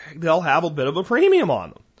they'll have a bit of a premium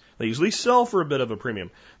on them. They usually sell for a bit of a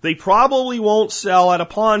premium. They probably won't sell at a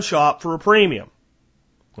pawn shop for a premium.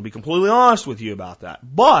 I'll be completely honest with you about that.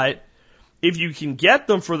 But if you can get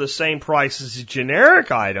them for the same price as a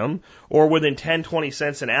generic item, or within 10, 20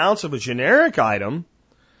 cents an ounce of a generic item,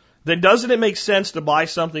 then doesn't it make sense to buy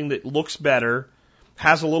something that looks better,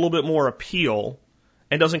 has a little bit more appeal,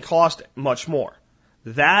 and doesn't cost much more?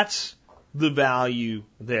 That's the value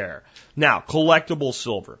there. Now, collectible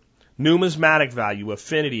silver, numismatic value,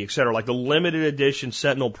 affinity, etc., like the limited edition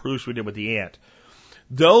Sentinel proofs we did with the Ant.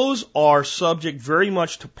 Those are subject very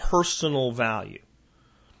much to personal value.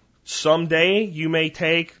 Someday you may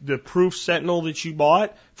take the proof Sentinel that you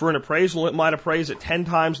bought for an appraisal. It might appraise at 10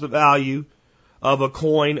 times the value of a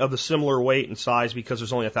coin of a similar weight and size because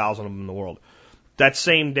there's only 1,000 of them in the world. That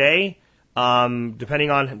same day,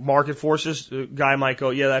 depending on market forces, the guy might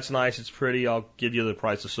go, yeah, that's nice, it's pretty, I'll give you the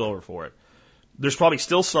price of silver for it. There's probably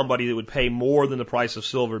still somebody that would pay more than the price of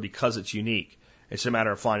silver because it's unique. It's a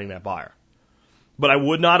matter of finding that buyer. But I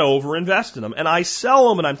would not overinvest in them. And I sell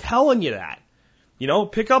them, and I'm telling you that.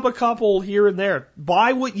 Pick up a couple here and there.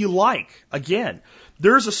 Buy what you like. Again,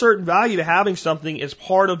 there's a certain value to having something as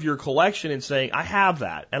part of your collection and saying, I have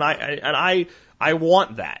that, and I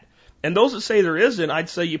want that. And those that say there isn't, I'd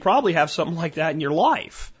say you probably have something like that in your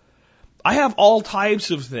life. I have all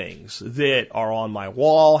types of things that are on my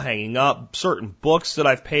wall, hanging up, certain books that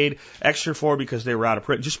I've paid extra for because they were out of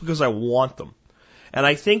print, just because I want them. And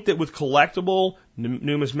I think that with collectible,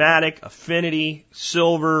 numismatic, affinity,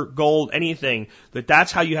 silver, gold, anything,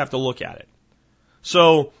 that's how you have to look at it.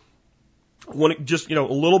 So when it just, a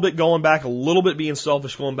little bit going back, a little bit being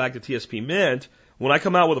selfish going back to TSP Mint, when I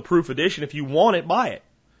come out with a proof edition, if you want it, buy it.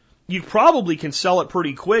 You probably can sell it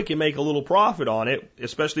pretty quick and make a little profit on it,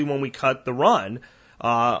 especially when we cut the run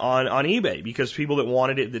on eBay, because people that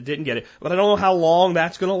wanted it that didn't get it. But I don't know how long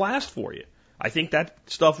that's going to last for you. I think that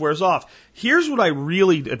stuff wears off. Here's what I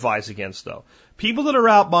really advise against, though. People that are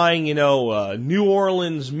out buying, New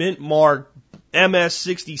Orleans Mint Mark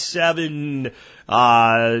MS-67,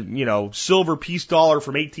 silver peace dollar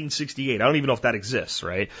from 1868. I don't even know if that exists,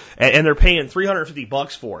 right? And they're paying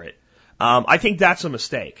 $350 for it. I think that's a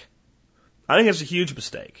mistake. I think it's a huge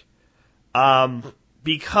mistake.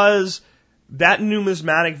 Because that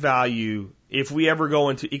numismatic value, if we ever go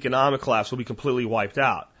into economic collapse, will be completely wiped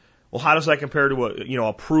out. Well, how does that compare to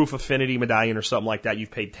a proof affinity medallion or something like that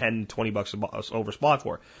you've paid $10, $20 over spot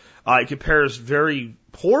for? It compares very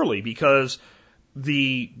poorly because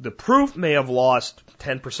the proof may have lost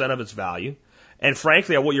 10% of its value. And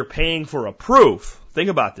frankly, what you're paying for a proof, think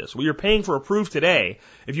about this, what you're paying for a proof today,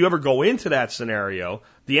 if you ever go into that scenario,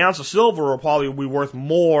 the ounce of silver will probably be worth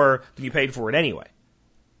more than you paid for it anyway.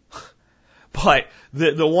 But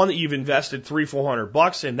the one that you've invested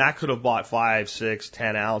 $300-400 in, that could have bought 5, 6,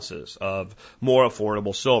 10 ounces of more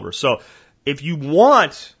affordable silver. So if you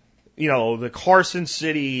want, the Carson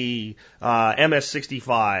City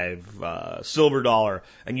MS-65 silver dollar,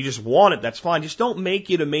 and you just want it, that's fine. Just don't make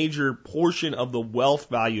it a major portion of the wealth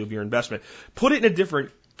value of your investment. Put it in a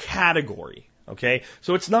different category, okay?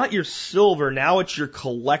 So it's not your silver, now it's your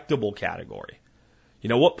collectible category.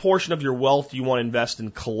 What portion of your wealth do you want to invest in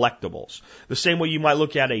collectibles? The same way you might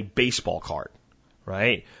look at a baseball card,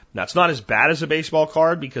 right? Now, it's not as bad as a baseball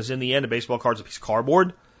card because in the end, a baseball card's a piece of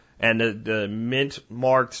cardboard, and the mint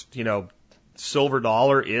marked, silver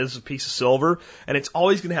dollar is a piece of silver, and it's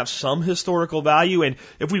always going to have some historical value. And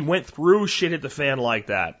if we went through shit at the fan like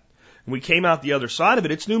that, and we came out the other side of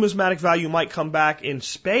it, its numismatic value might come back in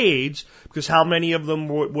spades because how many of them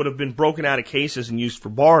would have been broken out of cases and used for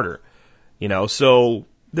barter? So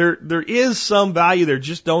there is some value there.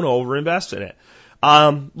 Just don't overinvest in it.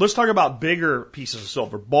 Let's talk about bigger pieces of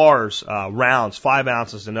silver, bars, rounds, 5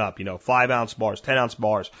 ounces and up, 5-ounce bars, 10-ounce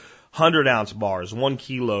bars, 100-ounce bars, 1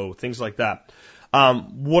 kilo, things like that.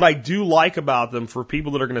 What I do like about them for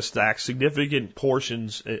people that are going to stack significant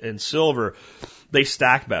portions in silver, they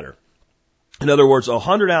stack better. In other words, a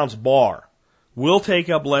 100-ounce bar will take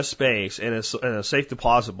up less space in a safe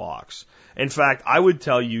deposit box. In fact, I would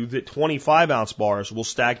tell you that 25-ounce bars will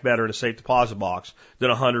stack better in a safe deposit box than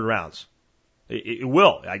 100 rounds. It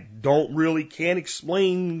will. I can't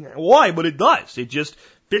explain why, but it does. It just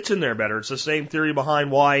fits in there better. It's the same theory behind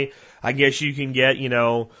why I guess you can get,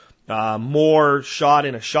 more shot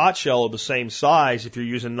in a shot shell of the same size if you're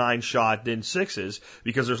using 9-shot than 6s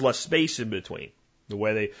because there's less space in between.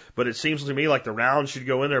 But it seems to me like the rounds should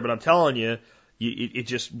go in there, but I'm telling you, it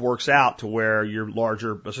just works out to where your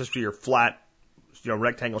larger, especially your flat,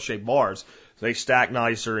 rectangle shaped bars, they stack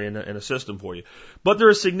nicer in a system for you. But they're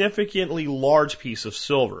a significantly large piece of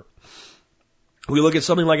silver. We look at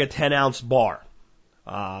something like a 10-ounce bar.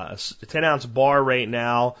 A 10-ounce bar right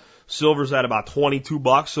now, silver's at about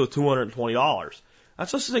 $22, so $220.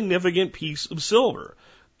 That's a significant piece of silver.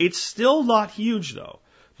 It's still not huge though.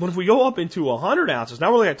 But if we go up into 100 ounces,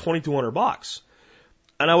 now we're looking at $2,200.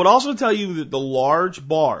 And I would also tell you that the large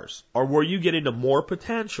bars are where you get into more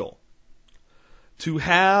potential to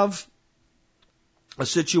have a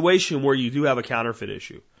situation where you do have a counterfeit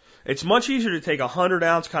issue. It's much easier to take a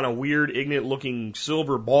 100-ounce kind of weird, ignorant-looking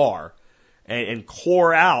silver bar and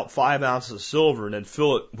core out 5 ounces of silver and then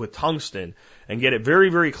fill it with tungsten and get it very,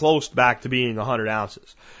 very close back to being 100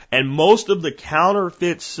 ounces. And most of the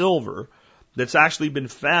counterfeit silver that's actually been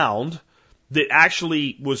found that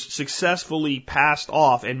actually was successfully passed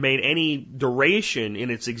off and made any duration in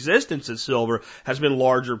its existence as silver has been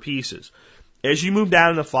larger pieces. As you move down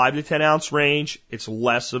in the 5 to 10 ounce range, it's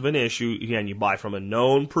less of an issue. Again, you buy from a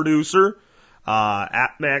known producer,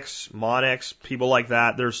 Apmex, Monex, people like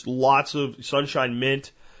that. There's lots of Sunshine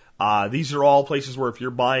Mint. These are all places where if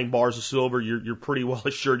you're buying bars of silver, you're pretty well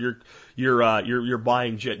assured you're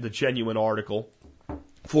buying the genuine article.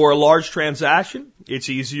 For a large transaction, it's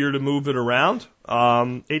easier to move it around.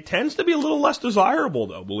 It tends to be a little less desirable,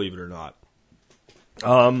 though, believe it or not.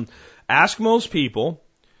 Ask most people,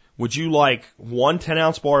 would you like 1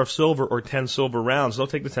 10-ounce bar of silver or 10 silver rounds? They'll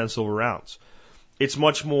take the 10 silver rounds. It's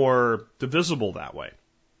much more divisible that way,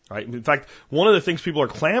 right? In fact, one of the things people are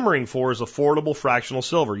clamoring for is affordable fractional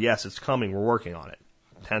silver. Yes, it's coming. We're working on it.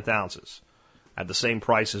 10th ounces. At the same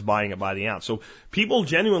price as buying it by the ounce. So people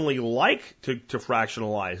genuinely like to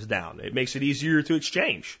fractionalize down. It makes it easier to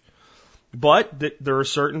exchange. But there are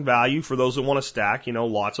certain value for those that want to stack,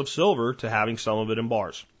 lots of silver to having some of it in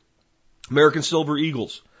bars. American Silver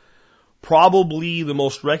Eagles. Probably the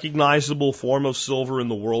most recognizable form of silver in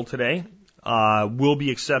the world today. Will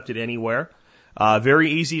be accepted anywhere.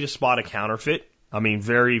 Very easy to spot a counterfeit.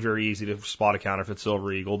 Very, very easy to spot a counterfeit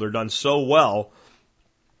Silver Eagle. They're done so well,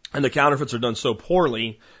 and the counterfeits are done so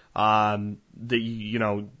poorly, that,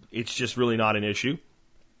 it's just really not an issue.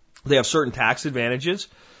 They have certain tax advantages,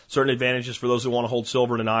 certain advantages for those that want to hold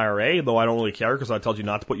silver in an IRA, though I don't really care because I told you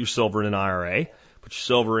not to put your silver in an IRA. Put your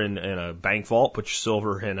silver in a bank vault, put your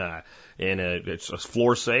silver in a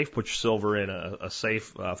floor safe, put your silver in a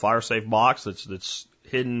safe, fire safe box that's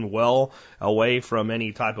hidden well away from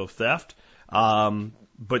any type of theft.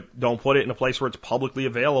 But don't put it in a place where it's publicly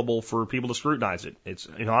available for people to scrutinize it. It's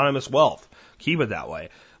anonymous wealth. Keep it that way.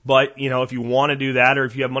 But, if you want to do that, or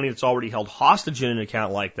if you have money that's already held hostage in an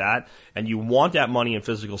account like that, and you want that money in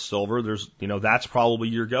physical silver, that's probably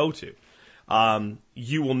your go-to.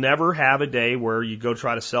 You will never have a day where you go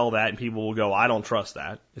try to sell that and people will go, I don't trust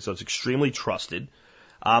that. So it's extremely trusted.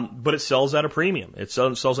 But it sells at a premium. It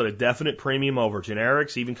sells at a definite premium over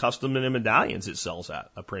generics, even custom and medallions it sells at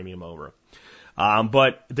a premium over.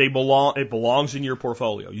 But it belongs in your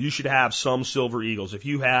portfolio. You should have some Silver Eagles. If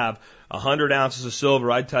you have 100 ounces of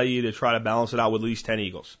silver, I'd tell you to try to balance it out with at least 10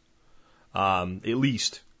 Eagles. At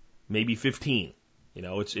least. Maybe 15.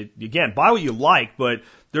 Again, buy what you like, but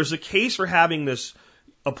there's a case for having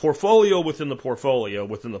a portfolio within the portfolio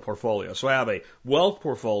within the portfolio. So I have a wealth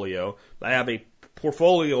portfolio. I have a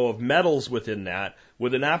portfolio of metals within that.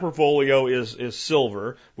 Within that portfolio is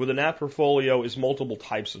silver. Within that portfolio is multiple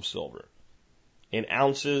types of silver. In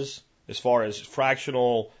ounces, as far as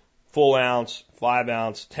fractional, full ounce, 5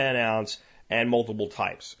 ounce, 10 ounce, and multiple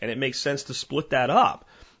types. And it makes sense to split that up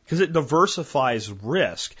because it diversifies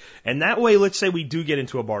risk. And that way, let's say we do get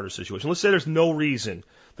into a barter situation. Let's say there's no reason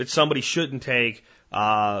that somebody shouldn't take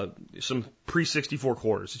some pre-64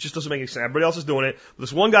 quarters. It just doesn't make any sense. Everybody else is doing it.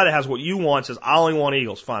 This one guy that has what you want says, I only want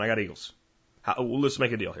Eagles. Fine, I got Eagles. Let's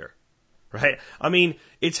make a deal here. Right?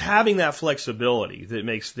 It's having that flexibility that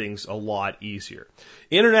makes things a lot easier.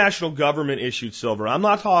 International government issued silver. I'm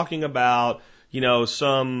not talking about,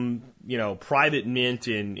 some, private mint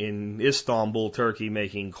in Istanbul, Turkey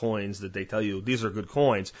making coins that they tell you these are good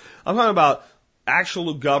coins. I'm talking about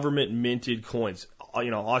actual government minted coins.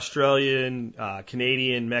 Australian,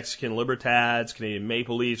 Canadian, Mexican Libertads, Canadian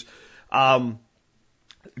Maple Leafs.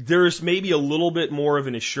 There's maybe a little bit more of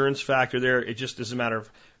an assurance factor there. It just is a matter of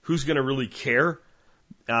who's going to really care.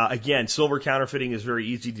 Again, silver counterfeiting is very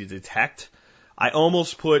easy to detect. I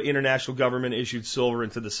almost put international government issued silver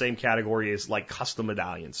into the same category as like custom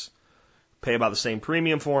medallions. Pay about the same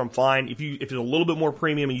premium for them, fine. If there's a little bit more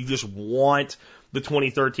premium and you just want the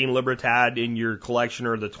 2013 Libertad in your collection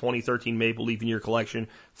or the 2013 Maple Leaf in your collection,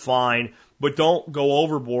 fine. But don't go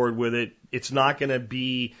overboard with it. It's not going to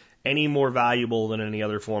be any more valuable than any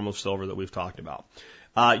other form of silver that we've talked about.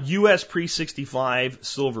 U.S. pre-65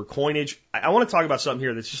 silver coinage. I want to talk about something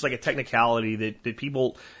here that's just like a technicality that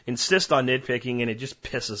people insist on nitpicking, and it just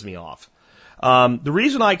pisses me off. The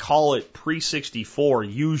reason I call it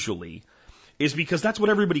pre-64 usually is because that's what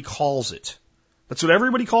everybody calls it. That's what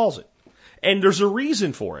everybody calls it. And there's a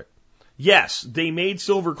reason for it. Yes, they made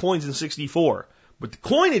silver coins in 64, but the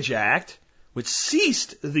Coinage Act, which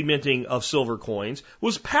ceased the minting of silver coins,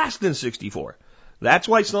 was passed in 64. That's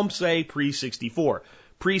why some say pre-64.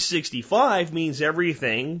 Pre-65 means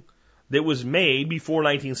everything that was made before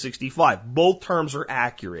 1965. Both terms are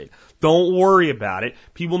accurate. Don't worry about it.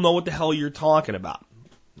 People know what the hell you're talking about.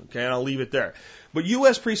 Okay, and I'll leave it there. But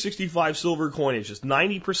U.S. pre-65 silver coinage is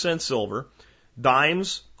 90% silver,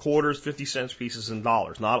 dimes, quarters, 50 cents pieces, and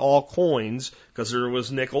dollars. Not all coins, because there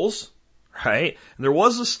was nickels, right? And there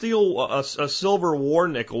was a silver war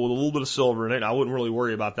nickel with a little bit of silver in it. I wouldn't really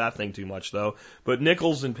worry about that thing too much, though. But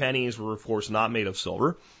nickels and pennies were, of course, not made of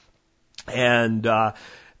silver. And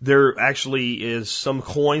there actually is some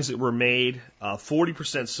coins that were made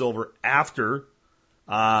 40% silver after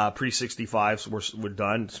pre-65s were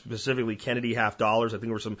done, specifically Kennedy half dollars. I think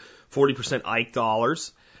there were some 40% Ike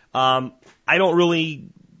dollars. I don't really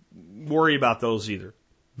worry about those either.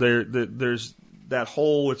 There's that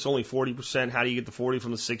whole, it's only 40%. How do you get the 40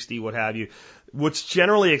 from the 60? What have you? What's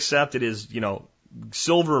generally accepted is,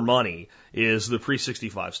 silver money is the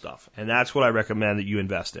pre-65 stuff. And that's what I recommend that you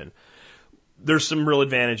invest in. There's some real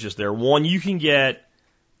advantages there. One, you can get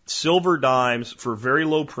silver dimes for very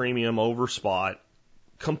low premium over spot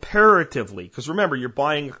comparatively. Because remember, you're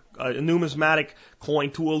buying a numismatic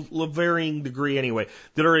coin to a varying degree anyway,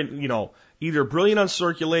 that are in, either brilliant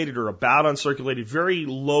uncirculated or about uncirculated, very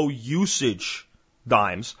low usage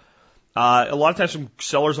dimes. A lot of times from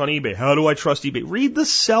sellers on eBay. How do I trust eBay? Read the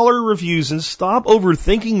seller reviews and stop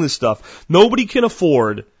overthinking this stuff. Nobody can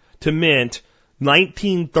afford to mint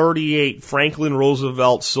 1938 Franklin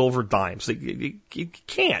Roosevelt silver dimes. You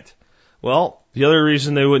can't. Well, the other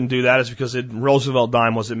reason they wouldn't do that is because the Roosevelt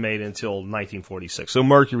dime wasn't made until 1946. So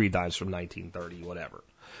Mercury dimes from 1930, whatever.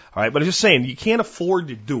 All right, but I'm just saying, you can't afford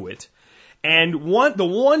to do it. And the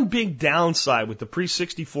one big downside with the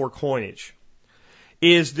pre-64 coinage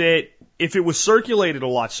is that if it was circulated a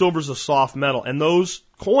lot, silver's a soft metal, and those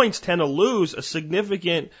coins tend to lose a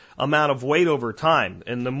significant amount of weight over time.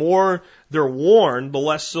 And the more they're worn, the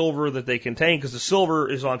less silver that they contain, because the silver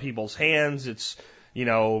is on people's hands. It's,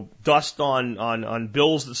 dust on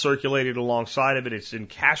bills that circulated alongside of it. It's in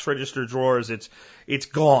cash register drawers. It's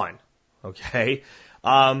gone. Okay.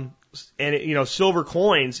 Silver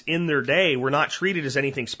coins in their day were not treated as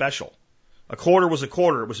anything special. A quarter was a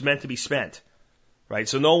quarter. It was meant to be spent. Right?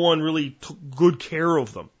 So no one really took good care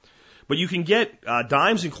of them. But you can get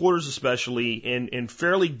dimes and quarters especially in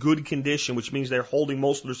fairly good condition, which means they're holding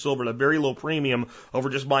most of their silver at a very low premium over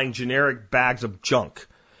just buying generic bags of junk.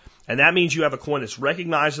 And that means you have a coin that's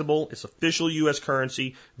recognizable, it's official U.S.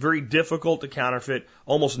 currency, very difficult to counterfeit,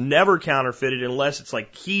 almost never counterfeited unless it's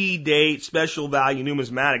like key date, special value,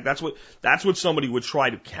 numismatic. That's what somebody would try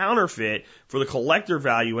to counterfeit for the collector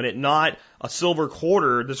value in it, not a silver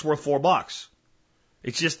quarter that's worth $4.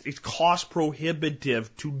 It's cost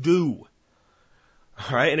prohibitive to do.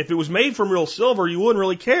 All right. And if it was made from real silver, you wouldn't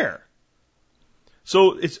really care.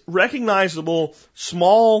 So it's recognizable,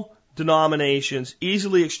 small denominations,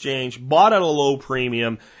 easily exchanged, bought at a low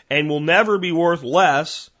premium, and will never be worth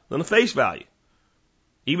less than the face value.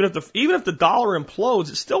 Even if the dollar implodes,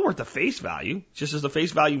 it's still worth the face value. Just as the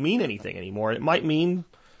face value mean anything anymore. It might mean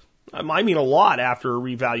a lot after a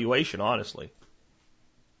revaluation, honestly.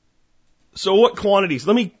 So what quantities?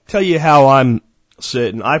 Let me tell you how I'm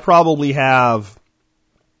sitting. I probably have,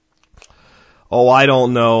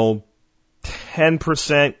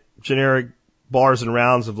 10% generic bars and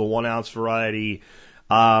rounds of the 1 ounce variety.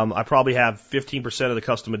 I probably have 15% of the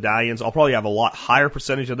custom medallions. I'll probably have a lot higher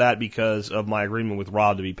percentage of that because of my agreement with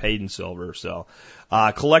Rob to be paid in silver. So,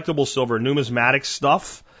 collectible silver, numismatic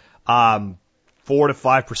stuff, 4 to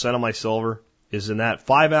 5% of my silver is in that.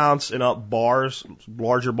 5 ounce and up bars,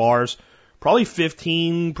 larger bars, probably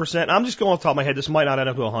 15%. I'm just going off the top of my head. This might not add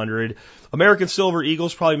up to 100. American Silver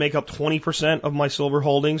Eagles probably make up 20% of my silver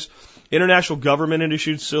holdings. International government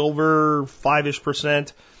issued silver,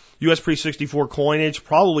 5-ish%. US pre-64 coinage,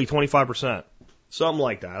 probably 25%. Something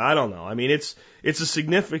like that. I don't know. I mean, it's a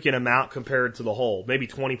significant amount compared to the whole. Maybe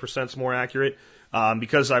 20% is more accurate,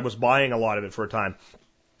 because I was buying a lot of it for a time.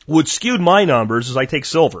 What skewed my numbers is I take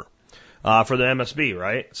silver, for the MSB,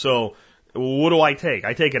 right? So, what do I take?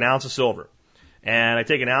 I take an ounce of silver. And I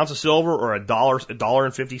take an ounce of silver or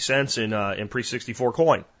 $1.50 in pre-64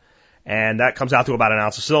 coin. And that comes out to about an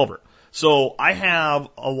ounce of silver. So I have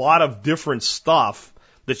a lot of different stuff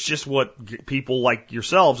that's just what people like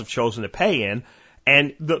yourselves have chosen to pay in.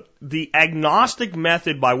 And the agnostic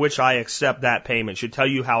method by which I accept that payment should tell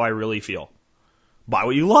you how I really feel. Buy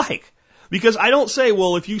what you like. Because I don't say,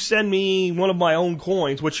 well, if you send me one of my own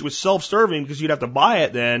coins, which was self-serving because you'd have to buy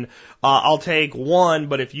it then, I'll take one,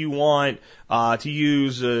 but if you want to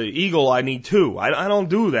use Eagle, I need 2. I don't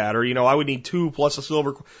do that. Or, I would need 2 plus a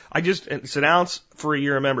silver. It's an ounce for a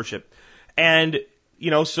year of membership. And,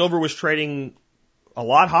 silver was trading a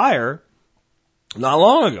lot higher not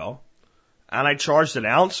long ago, and I charged an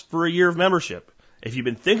ounce for a year of membership. If you've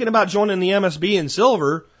been thinking about joining the MSB in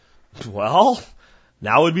silver, well,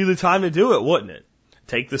 now would be the time to do it, wouldn't it?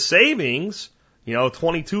 Take the savings,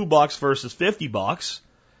 $22 versus $50,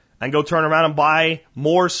 and go turn around and buy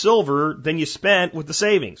more silver than you spent with the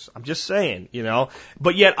savings. I'm just saying,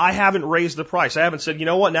 But yet I haven't raised the price. I haven't said, you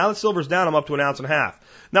know what, now that silver's down, I'm up to an ounce and a half.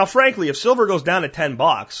 Now, frankly, if silver goes down to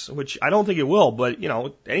 $10, which I don't think it will, but,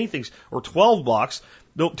 anything's, or $12,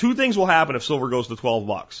 2 things will happen if silver goes to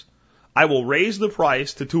 $12. I will raise the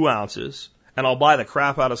price to 2 ounces, and I'll buy the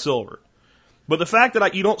crap out of silver. But the fact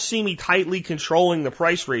that you don't see me tightly controlling the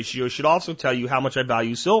price ratio should also tell you how much I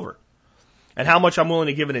value silver and how much I'm willing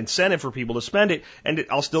to give an incentive for people to spend it. And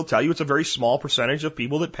I'll still tell you it's a very small percentage of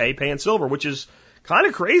people that pay in silver, which is kind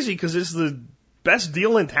of crazy because it's the best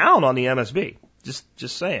deal in town on the MSB.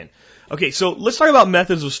 Just saying. Okay, so let's talk about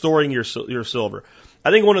methods of storing your silver.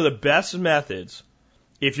 I think one of the best methods,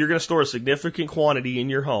 if you're going to store a significant quantity in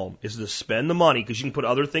your home, is to spend the money, because you can put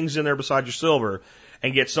other things in there besides your silver,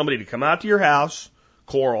 and get somebody to come out to your house,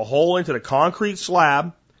 core a hole into the concrete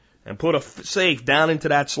slab, and put a safe down into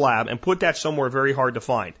that slab, and put that somewhere very hard to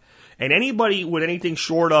find. And anybody with anything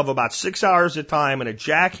short of about 6 hours at a time and a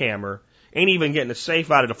jackhammer ain't even getting a safe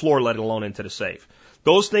out of the floor, let alone into the safe.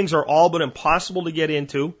 Those things are all but impossible to get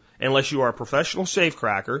into unless you are a professional safe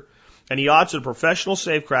cracker. And the odds that a professional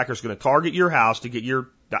safe cracker is going to target your house to get your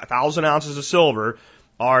 1,000 ounces of silver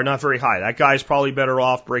are not very high. That guy's probably better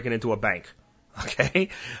off breaking into a bank. Okay?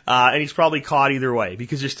 And he's probably caught either way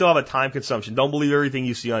because you still have a time consumption. Don't believe everything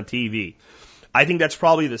you see on TV. I think that's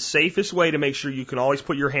probably the safest way to make sure you can always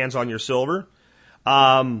put your hands on your silver.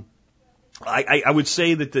 I would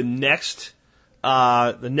say that the next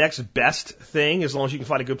best thing, as long as you can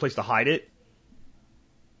find a good place to hide it,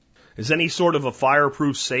 is any sort of a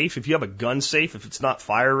fireproof safe. If you have a gun safe, if it's not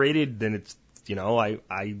fire rated, then it's, I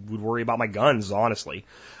would worry about my guns, honestly.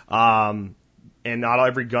 And not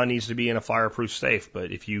every gun needs to be in a fireproof safe,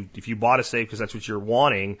 but if you bought a safe because that's what you're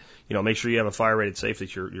wanting, make sure you have a fire rated safe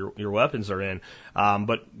that your weapons are in.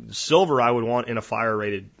 But silver I would want in a fire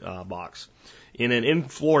rated box. In an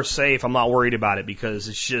in-floor safe, I'm not worried about it because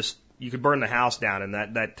it's just, you could burn the house down and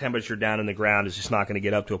that temperature down in the ground is just not going to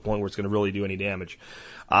get up to a point where it's going to really do any damage.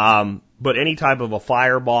 But any type of a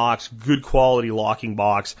fire box, good quality locking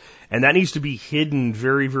box, and that needs to be hidden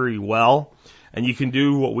very, very well. And you can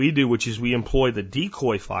do what we do, which is we employ the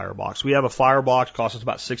decoy firebox. We have a firebox, costs us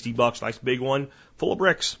about $60, nice big one, full of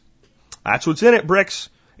bricks. That's what's in it, bricks.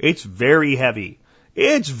 It's very heavy.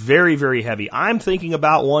 It's very, very heavy. I'm thinking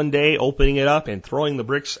about one day opening it up and throwing the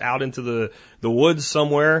bricks out into the woods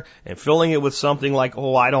somewhere and filling it with something like,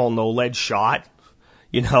 I don't know, lead shot.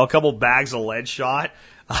 A couple bags of lead shot.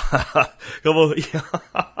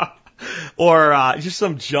 Or just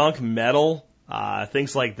some junk metal.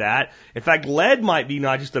 Things like that. In fact, lead might be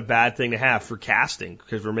not just a bad thing to have for casting,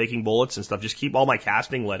 because we're making bullets and stuff. Just keep all my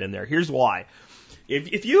casting lead in there. Here's why.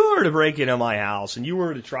 If you were to break into my house and you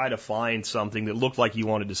were to try to find something that looked like you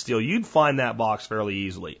wanted to steal, you'd find that box fairly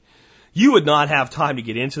easily. You would not have time to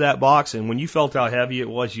get into that box, and when you felt how heavy it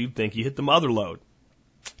was, you'd think you hit the mother lode.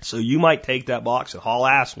 So you might take that box and haul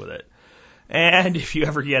ass with it. And if you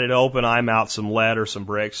ever get it open, I'm out some lead or some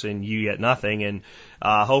bricks and you get nothing, and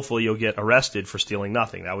hopefully you'll get arrested for stealing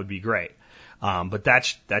nothing. That would be great. But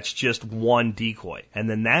that's just one decoy. And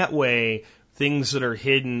then that way, things that are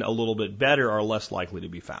hidden a little bit better are less likely to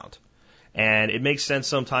be found. And it makes sense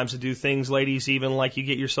sometimes to do things, ladies, even like you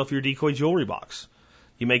get yourself your decoy jewelry box.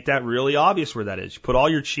 You make that really obvious where that is. You put all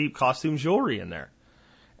your cheap costume jewelry in there.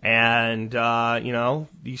 And,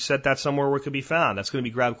 you set that somewhere where it could be found. That's going to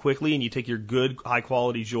be grabbed quickly, and you take your good,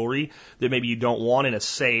 high-quality jewelry that maybe you don't want in a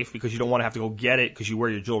safe because you don't want to have to go get it because you wear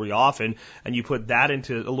your jewelry often, and you put that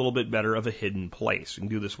into a little bit better of a hidden place. You can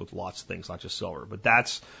do this with lots of things, not just silver. But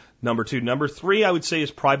that's number 2. Number 3, I would say, is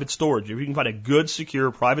private storage. If you can find a good, secure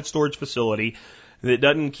private storage facility that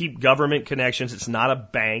doesn't keep government connections, it's not a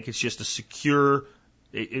bank, it's just a secure,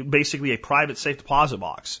 basically a private safe deposit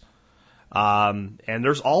box. And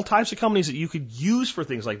there's all types of companies that you could use for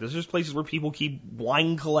things like this. There's places where people keep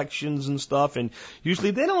wine collections and stuff, and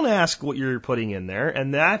usually they don't ask what you're putting in there,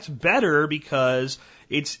 and that's better because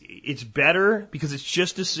it's better because it's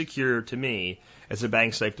just as secure to me as a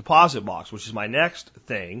bank safe deposit box, which is my next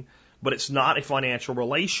thing, but it's not a financial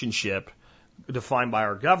relationship defined by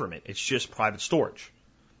our government. It's just private storage.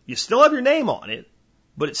 You still have your name on it,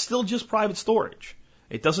 but it's still just private storage.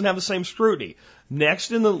 It doesn't have the same scrutiny.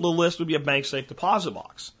 Next in the list would be a bank safe deposit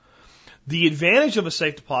box. The advantage of a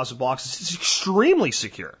safe deposit box is it's extremely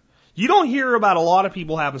secure. You don't hear about a lot of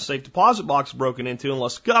people having safe deposit boxes broken into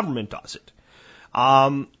unless government does it.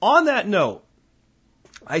 On that note,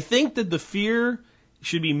 I think that the fear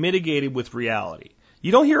should be mitigated with reality.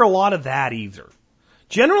 You don't hear a lot of that either.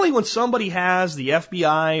 Generally, when somebody has the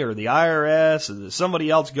FBI or the IRS or somebody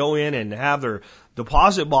else go in and have their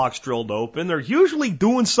deposit box drilled open, they're usually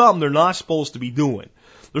doing something they're not supposed to be doing.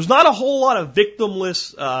 There's not a whole lot of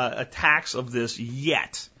victimless attacks of this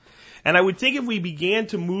yet. And I would think if we began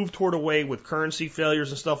to move toward a way with currency failures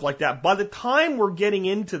and stuff like that, by the time we're getting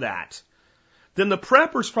into that, then the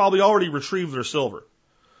preppers probably already retrieved their silver.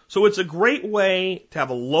 So it's a great way to have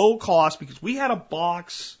a low cost, because we had a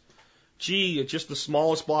box, it's just the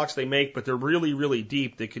smallest box they make, but they're really, really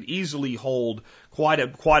deep. They could easily hold quite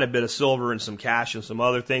a bit of silver and some cash and some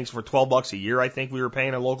other things for $12 a year. I think we were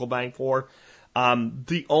paying a local bank for.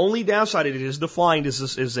 The only downside it is defined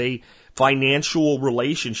is a financial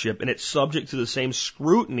relationship, and it's subject to the same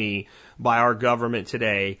scrutiny by our government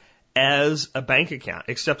today as a bank account,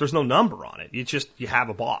 except there's no number on it. It's just you have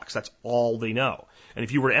a box. That's all they know. And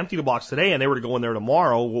if you were to empty the box today and they were to go in there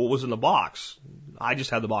tomorrow, what was in the box? I just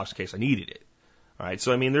had the box in case I needed it. All right.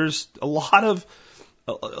 So, I mean, there's a lot of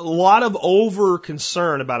a lot of over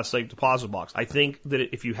concern about a safe deposit box. I think that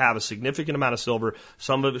if you have a significant amount of silver,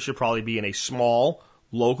 some of it should probably be in a small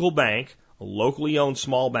local bank, a locally owned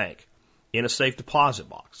small bank, in a safe deposit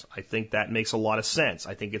box. I think that makes a lot of sense.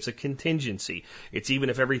 I think it's a contingency. It's even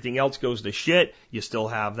if everything else goes to shit, you still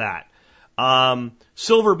have that.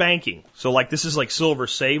 Silver banking. So like this is like Silver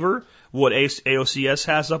Saver, what AOCS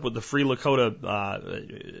has up with the Free Lakota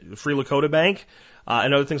Bank,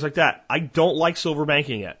 and other things like that. I don't like silver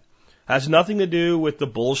banking yet. Has nothing to do with the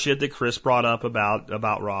bullshit that Chris brought up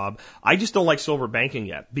about Rob. I just don't like silver banking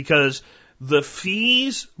yet because the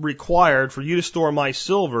fees required for you to store my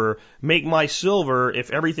silver make my silver,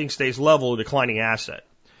 if everything stays level, a declining asset.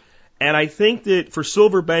 And I think that for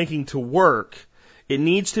silver banking to work, it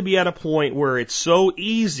needs to be at a point where it's so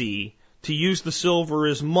easy to use the silver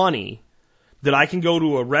as money that I can go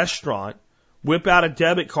to a restaurant, whip out a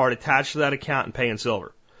debit card attached to that account and pay in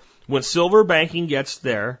silver. When silver banking gets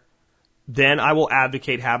there, then I will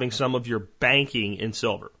advocate having some of your banking in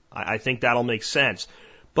silver. I think that'll make sense.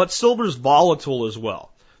 But silver's volatile as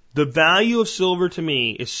well. The value of silver to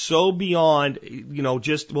me is so beyond,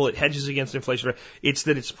 it hedges against inflation. It's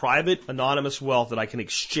that it's private, anonymous wealth that I can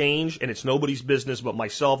exchange, and it's nobody's business but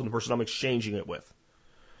myself and the person I'm exchanging it with.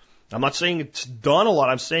 I'm not saying it's done a lot.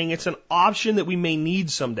 I'm saying it's an option that we may need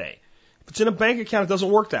someday. If it's in a bank account, it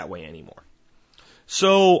doesn't work that way anymore.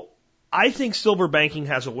 So I think silver banking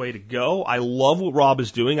has a way to go. I love what Rob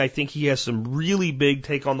is doing. I think he has some really big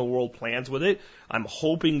take on the world plans with it. I'm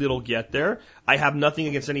hoping that it'll get there. I have nothing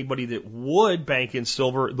against anybody that would bank in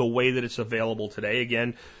silver the way that it's available today.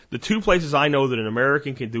 Again, the two places I know that an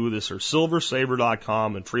American can do this are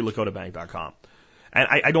silversaver.com and freelakotabank.com. And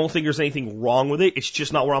I don't think there's anything wrong with it. It's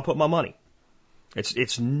just not where I'm putting my money.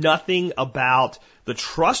 It's nothing about the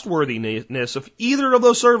trustworthiness of either of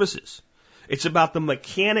those services. It's about the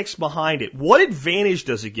mechanics behind it. What advantage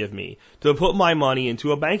does it give me to put my money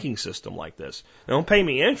into a banking system like this? They don't pay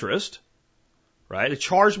me interest, right? They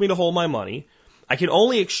charge me to hold my money. I can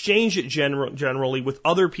only exchange it generally with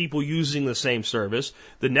other people using the same service.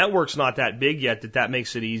 The network's not that big yet that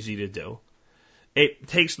makes it easy to do. It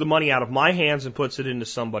takes the money out of my hands and puts it into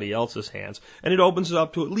somebody else's hands, and it opens it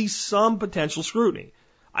up to at least some potential scrutiny.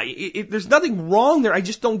 There's nothing wrong there. I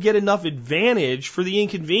just don't get enough advantage for the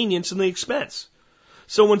inconvenience and the expense.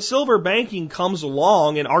 So when silver banking comes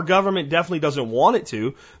along, and our government definitely doesn't want it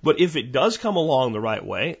to, but if it does come along the right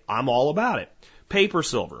way, I'm all about it. Paper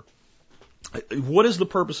silver. What is the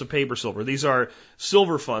purpose of paper silver? These are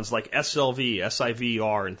silver funds like SLV,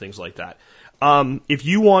 SIVR, and things like that. If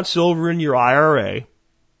you want silver in your IRA,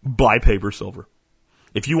 buy paper silver.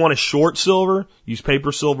 If you want to short silver, use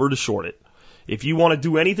paper silver to short it. If you want to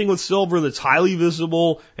do anything with silver that's highly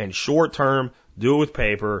visible and short term, do it with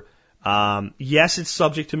paper. Yes, it's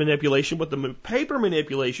subject to manipulation, but the paper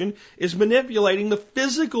manipulation is manipulating the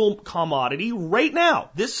physical commodity right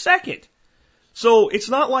now, this second. So it's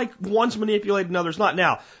not like one's manipulated and others not.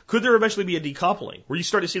 Now, could there eventually be a decoupling where you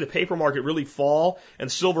start to see the paper market really fall and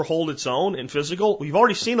silver hold its own in physical? We've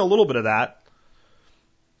already seen a little bit of that.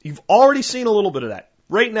 You've already seen a little bit of that.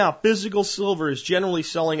 Right now, physical silver is generally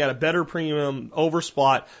selling at a better premium over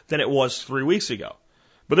spot than it was 3 weeks ago.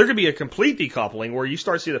 But there could be a complete decoupling where you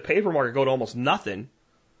start to see the paper market go to almost nothing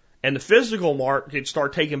and the physical market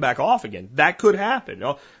start taking back off again. That could happen.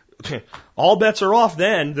 All bets are off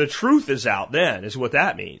then. The truth is out then, is what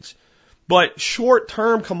that means. But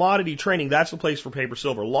short-term commodity trading, that's the place for paper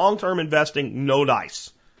silver. Long-term investing, no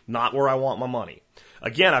dice. Not where I want my money.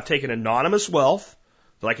 Again, I've taken anonymous wealth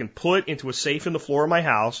that I can put into a safe in the floor of my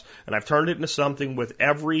house, and I've turned it into something with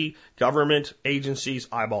every government agency's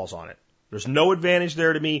eyeballs on it. There's no advantage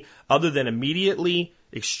there to me other than immediately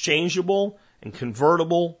exchangeable and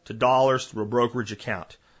convertible to dollars through a brokerage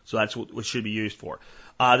account. So that's what it should be used for.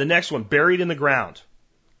 The next one, buried in the ground.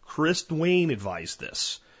 Chris Dwayne advised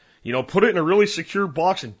this. Put it in a really secure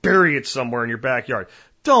box and bury it somewhere in your backyard.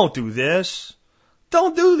 Don't do this.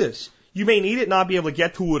 Don't do this. You may need it, not be able to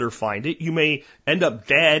get to it or find it. You may end up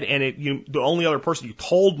dead, and the only other person you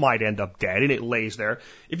told might end up dead, and it lays there.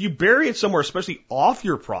 If you bury it somewhere, especially off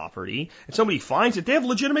your property, and somebody finds it, they have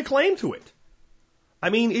legitimate claim to it. I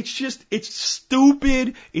mean, it's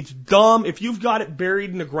stupid, it's dumb. If you've got it buried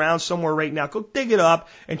in the ground somewhere right now, go dig it up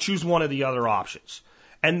and choose one of the other options.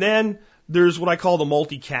 And then there's what I call the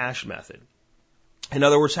multi-cache method. In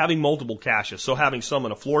other words, having multiple caches. So having some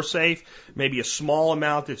in a floor safe, maybe a small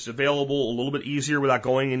amount that's available a little bit easier without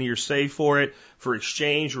going into your safe for it, for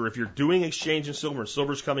exchange, or if you're doing exchange in silver and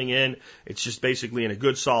silver's coming in, it's just basically in a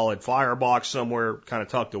good solid firebox somewhere, kind of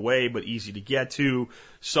tucked away, but easy to get to.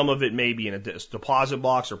 Some of it may be in a deposit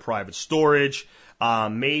box or private storage.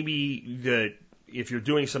 Maybe if you're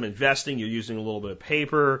doing some investing, you're using a little bit of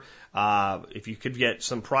paper. If you could get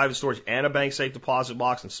some private storage and a bank safe deposit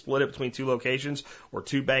box and split it between 2 locations or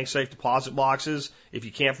 2 bank safe deposit boxes, if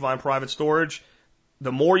you can't find private storage,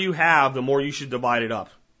 the more you have, the more you should divide it up.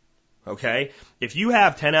 Okay? If you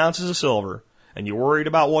have 10 ounces of silver and you're worried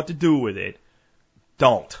about what to do with it,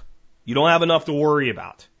 don't. You don't have enough to worry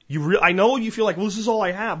about. I know you feel like, well, this is all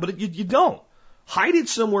I have, but you don't. Hide it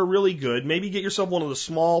somewhere really good. Maybe get yourself one of the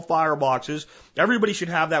small fire boxes. Everybody should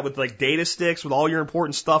have that with like data sticks with all your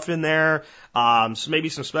important stuff in there. So maybe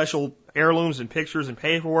some special heirlooms and pictures and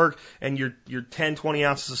paperwork and your 10, 20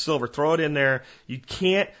 ounces of silver. Throw it in there. You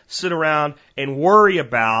can't sit around and worry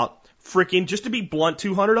about freaking, just to be blunt,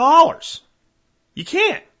 $200. You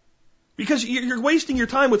can't. Because you're wasting your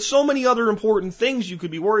time with so many other important things you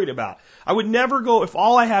could be worried about. I would never go, if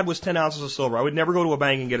all I had was 10 ounces of silver, I would never go to a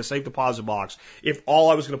bank and get a safe deposit box if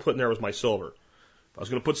all I was going to put in there was my silver. If I was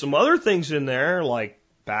going to put some other things in there, like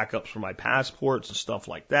backups for my passports and stuff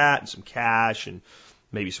like that, and some cash and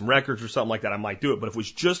maybe some records or something like that, I might do it. But if it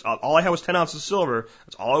was just, all I had was 10 ounces of silver,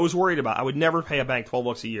 that's all I was worried about, I would never pay a bank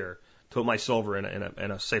 $12 a year to put my silver in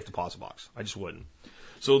a safe deposit box. I just wouldn't.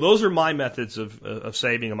 So those are my methods of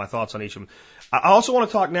saving and my thoughts on each of them. I also want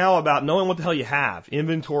to talk now about knowing what the hell you have,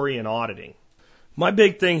 inventory and auditing. My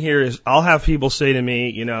big thing here is I'll have people say to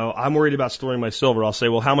me, you know, I'm worried about storing my silver. I'll say,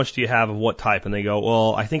 well, how much do you have of what type? And they go,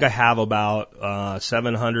 well, I think I have about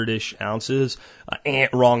 700-ish ounces.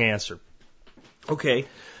 Wrong answer. Okay,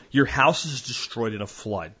 your house is destroyed in a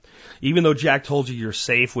flood. Even though Jack told you your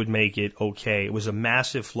safe would make it okay, it was a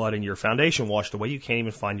massive flood and your foundation washed away. You can't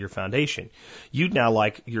even find your foundation. You'd now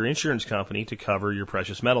like your insurance company to cover your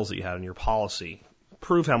precious metals that you had in your policy.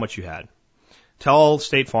 Prove how much you had. Tell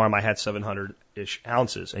State Farm I had 700-ish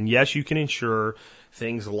ounces. And yes, you can insure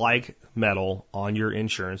things like metal on your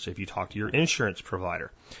insurance if you talk to your insurance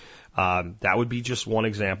provider. That would be just one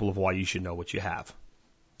example of why you should know what you have.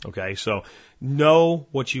 Okay, so know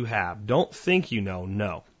what you have. Don't think you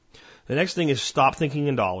know. The next thing is stop thinking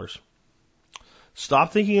in dollars.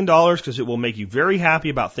 Stop thinking in dollars because it will make you very happy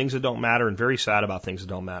about things that don't matter and very sad about things that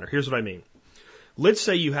don't matter. Here's what I mean. Let's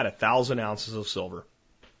say you had 1,000 ounces of silver.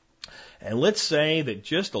 And let's say that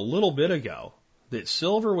just a little bit ago that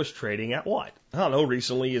silver was trading at what? I don't know,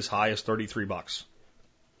 recently as high as $33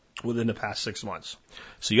 within the past 6 months.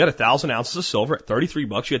 So you had 1,000 ounces of silver at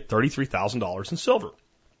 $33, you had $33,000 in silver.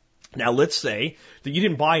 Now let's say that you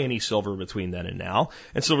didn't buy any silver between then and now,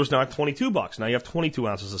 and silver's now at $22. Now you have 22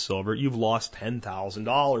 ounces of silver. You've lost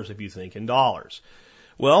 $10,000 if you think in dollars.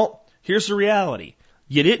 Well, here's the reality.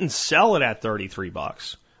 You didn't sell it at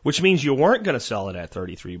 $33, which means you weren't going to sell it at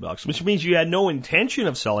 $33, which means you had no intention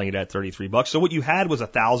of selling it at $33. So what you had was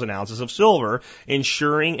 1,000 ounces of silver,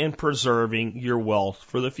 ensuring and preserving your wealth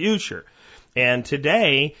for the future. And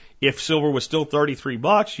today, if silver was still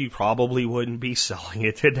 $33, you probably wouldn't be selling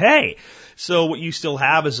it today. So what you still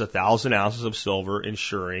have is 1,000 ounces of silver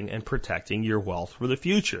ensuring and protecting your wealth for the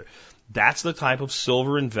future. That's the type of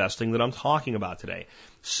silver investing that I'm talking about today.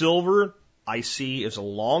 Silver, I see, is a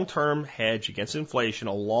long-term hedge against inflation,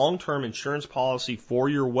 a long-term insurance policy for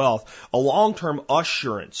your wealth, a long-term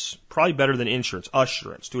assurance, probably better than insurance,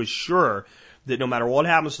 assurance, to assure that no matter what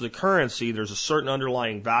happens to the currency, there's a certain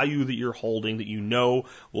underlying value that you're holding that you know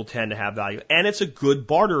will tend to have value. And it's a good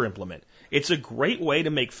barter implement. It's a great way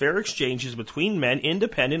to make fair exchanges between men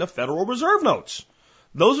independent of Federal Reserve notes.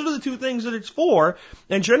 Those are the two things that it's for,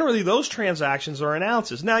 and generally those transactions are in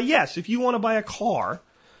ounces. Now, yes, if you want to buy a car,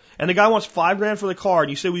 and the guy wants $5,000 for the car,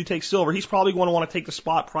 and you say, will you take silver? He's probably going to want to take the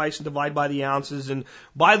spot price and divide by the ounces, and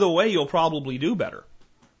by the way, you'll probably do better.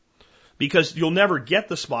 Because you'll never get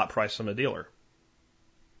the spot price from the dealer.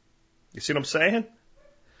 You see what I'm saying?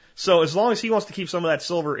 So as long as he wants to keep some of that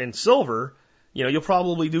silver in silver, you know, you'll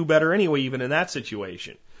probably do better anyway, even in that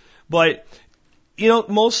situation. But, you know,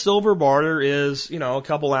 most silver barter is, you know, a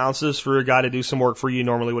couple ounces for a guy to do some work for you.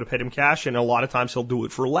 Normally would have paid him cash, and a lot of times he'll do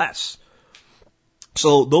it for less.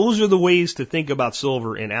 So those are the ways to think about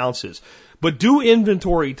silver in ounces. But do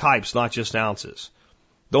inventory types, not just ounces.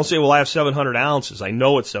 Don't say, well, I have 700 ounces. I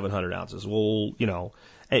know it's 700 ounces. Well, you know,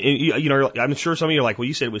 I'm sure some of you are like, well,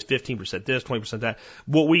 you said it was 15% this, 20% that.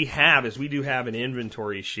 What we have is we do have an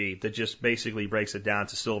inventory sheet that just basically breaks it down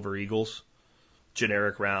to silver eagles,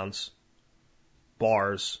 generic rounds,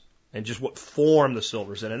 bars, and just what form the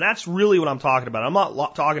silver's in. And that's really what I'm talking about. I'm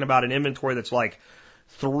not talking about an inventory that's like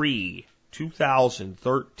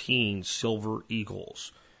 2013 silver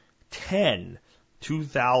eagles,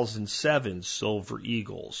 2007 silver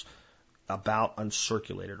eagles, about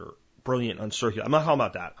uncirculated or brilliant uncirculated. I'm not talking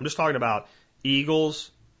about that. I'm just talking about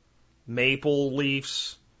eagles, maple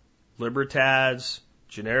leafs, libertads,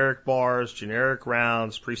 generic bars, generic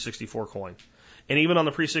rounds, pre-64 coin. And even on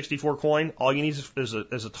the pre-64 coin, all you need is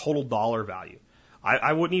a total dollar value.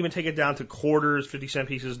 I wouldn't even take it down to quarters, 50-cent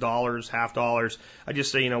pieces, dollars, half dollars. I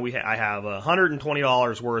just say, I have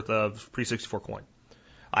 $120 worth of pre-64 coin.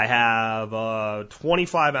 I have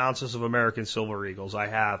 25 ounces of American Silver Eagles. I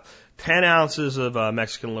have 10 ounces of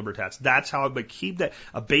Mexican Libertats. That's how I keep that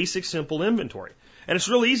a basic, simple inventory. And it's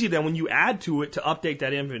real easy then when you add to it to update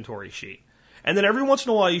that inventory sheet. And then every once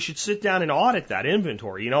in a while you should sit down and audit that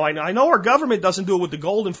inventory. I know our government doesn't do it with the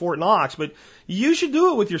gold in Fort Knox, but you should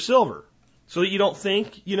do it with your silver so that you don't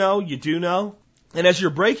think, you do know. And as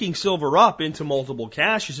you're breaking silver up into multiple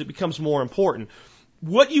caches, it becomes more important.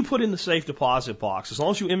 What you put in the safe deposit box, as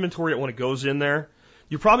long as you inventory it when it goes in there,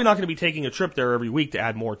 you're probably not going to be taking a trip there every week to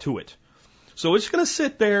add more to it. So it's going to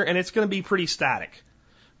sit there and it's going to be pretty static.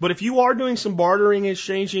 But if you are doing some bartering,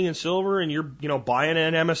 exchanging in silver, and you're, buying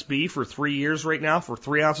an MSB for 3 years right now for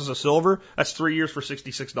 3 ounces of silver, that's 3 years for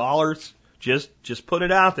 $66. Just put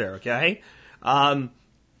it out there, okay?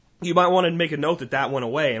 You might want to make a note that went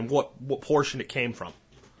away and what portion it came from.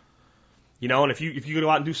 And if you go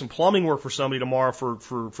out and do some plumbing work for somebody tomorrow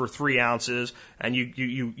for 3 ounces and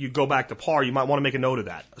you go back to par, you might want to make a note of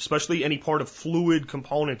that, especially any part of fluid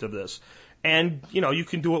component of this. And, you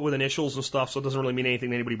can do it with initials and stuff, so it doesn't really mean anything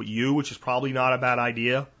to anybody but you, which is probably not a bad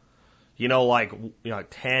idea. 10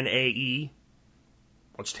 AE.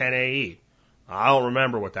 What's 10 AE? I don't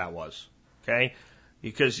remember what that was. Okay?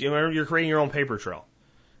 Because you're creating your own paper trail.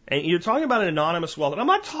 And you're talking about an anonymous wallet. I'm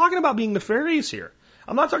not talking about being nefarious here.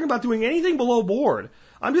 I'm not talking about doing anything below board.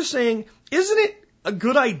 I'm just saying, isn't it a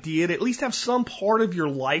good idea to at least have some part of your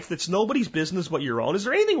life that's nobody's business but your own? Is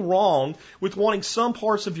there anything wrong with wanting some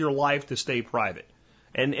parts of your life to stay private?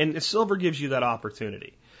 And silver gives you that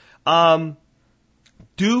opportunity.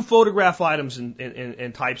 Do photograph items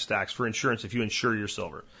in type stacks for insurance if you insure your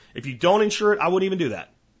silver. If you don't insure it, I wouldn't even do that.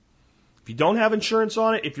 If you don't have insurance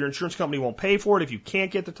on it, if your insurance company won't pay for it, if you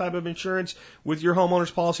can't get the type of insurance with your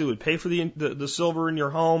homeowner's policy that would pay for the silver in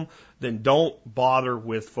your home, then don't bother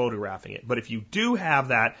with photographing it. But if you do have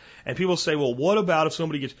that, and people say, well, what about if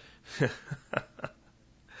somebody gets...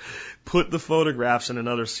 Put the photographs in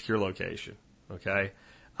another secure location, okay?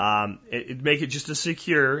 Make it just as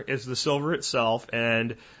secure as the silver itself,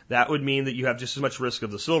 and that would mean that you have just as much risk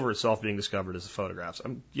of the silver itself being discovered as the photographs.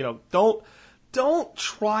 Don't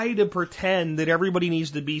try to pretend that everybody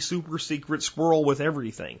needs to be super secret squirrel with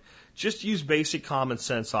everything. Just use basic common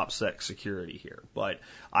sense OPSEC security here. But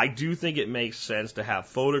I do think it makes sense to have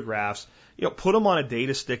photographs, put them on a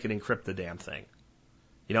data stick and encrypt the damn thing.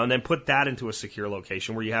 And then put that into a secure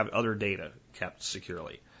location where you have other data kept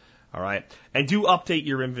securely. All right. And do update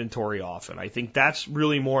your inventory often. I think that's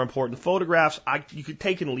really more important. The photographs, you could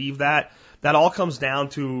take and leave that. That all comes down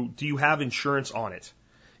to, do you have insurance on it?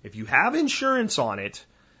 If you have insurance on it,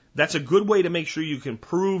 that's a good way to make sure you can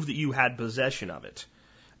prove that you had possession of it.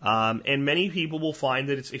 And many people will find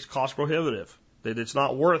that it's cost prohibitive, that it's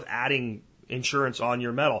not worth adding insurance on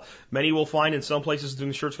your metal. Many will find in some places the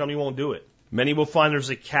insurance company won't do it. Many will find there's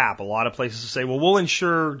a cap. A lot of places say, well, we'll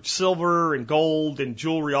insure silver and gold and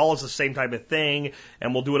jewelry all as the same type of thing,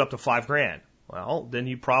 and we'll do it up to $5,000. Well, then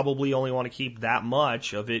you probably only want to keep that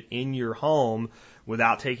much of it in your home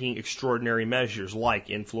without taking extraordinary measures like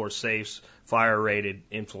in-floor safes, fire-rated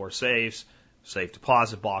in-floor safes, safe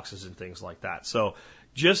deposit boxes, and things like that. So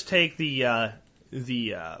just take the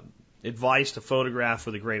advice to photograph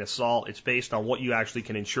with a grain of salt. It's based on what you actually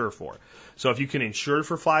can insure for. So if you can insure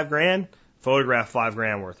for $5,000, photograph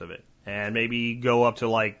 $5,000 worth of it, and maybe go up to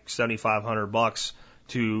like $7,500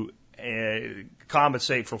 to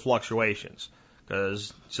compensate for fluctuations.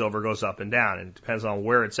 Because silver goes up and down, and it depends on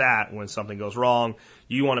where it's at. When something goes wrong,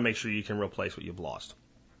 you want to make sure you can replace what you've lost.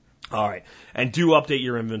 All right. And do update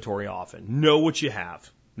your inventory often. Know what you have.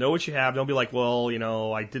 Know what you have. Don't be like, well,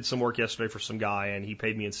 I did some work yesterday for some guy, and he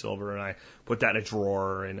paid me in silver, and I put that in a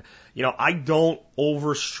drawer. And, I don't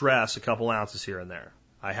overstress a couple ounces here and there.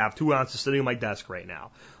 I have 2 ounces sitting on my desk right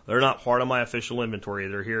now. They're not part of my official inventory.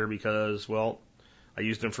 They're here because, well, I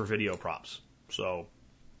used them for video props. So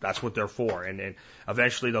that's what they're for, and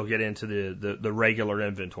eventually they'll get into the regular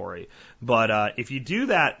inventory. But if you do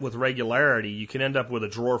that with regularity, you can end up with a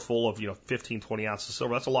drawer full of 15, 20 ounces of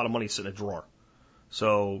silver. That's a lot of money sitting in a drawer.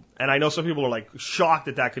 So, and I know some people are like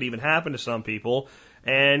shocked that could even happen to some people,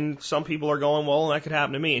 and some people are going, well, that could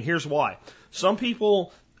happen to me. And here's why: some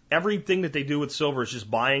people, everything that they do with silver is just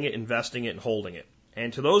buying it, investing it, and holding it.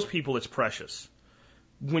 And to those people, it's precious.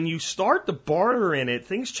 When you start to barter in it,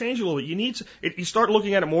 things change a little bit. You start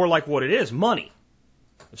looking at it more like what it is, money.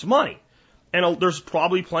 It's money. And there's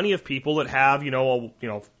probably plenty of people that have,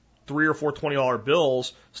 3 or 4 $20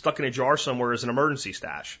 bills stuck in a jar somewhere as an emergency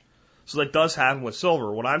stash. So that does happen with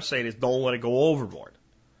silver. What I'm saying is don't let it go overboard.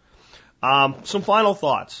 Some final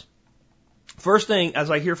thoughts. First thing,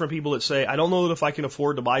 as I hear from people that say, I don't know if I can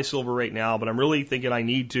afford to buy silver right now, but I'm really thinking I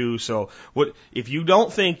need to. So if you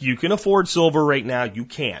don't think you can afford silver right now, you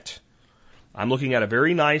can't. I'm looking at a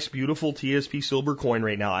very nice, beautiful TSP silver coin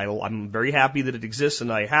right now. I'm very happy that it exists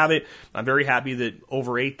and I have it. I'm very happy that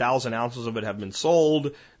over 8,000 ounces of it have been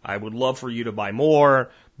sold. I would love for you to buy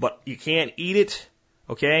more, but you can't eat it,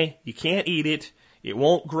 okay? You can't eat it. It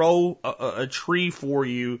won't grow a tree for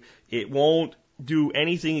you. It won't do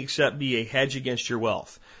anything except be a hedge against your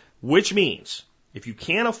wealth. Which means, if you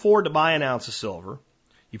can't afford to buy an ounce of silver,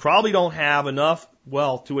 you probably don't have enough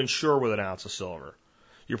wealth to insure with an ounce of silver.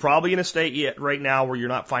 You're probably in a state yet right now where you're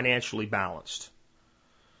not financially balanced.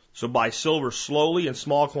 So buy silver slowly in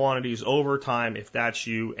small quantities over time if that's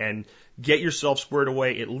you, and get yourself squared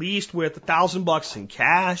away at least with $1,000 in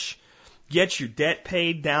cash. Get your debt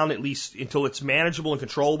paid down at least until it's manageable and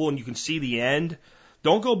controllable and you can see the end.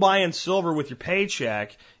 Don't go buying silver with your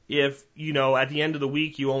paycheck if, at the end of the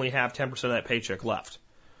week you only have 10% of that paycheck left.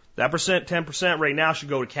 That 10% right now should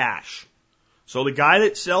go to cash. So the guy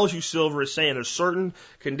that sells you silver is saying there's certain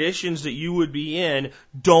conditions that you would be in,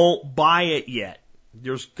 don't buy it yet.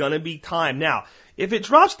 There's gonna be time. Now, if it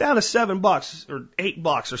drops down to $7 or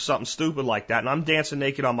 $8 or something stupid like that, and I'm dancing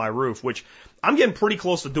naked on my roof, which I'm getting pretty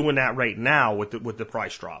close to doing that right now with the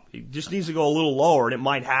price drop. It just needs to go a little lower and it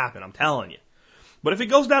might happen, I'm telling you. But if it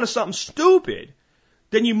goes down to something stupid,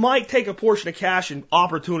 then you might take a portion of cash and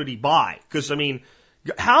opportunity buy. Because,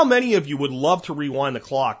 how many of you would love to rewind the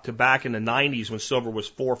clock to back in the 90s when silver was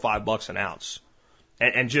 $4 or $5 an ounce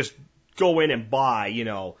and just go in and buy,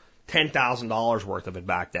 $10,000 worth of it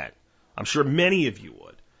back then? I'm sure many of you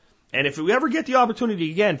would. And if we ever get the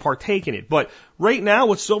opportunity again, partake in it. But right now,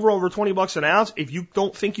 with silver over $20 an ounce, if you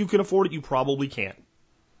don't think you can afford it, you probably can't.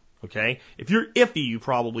 Okay? If you're iffy, you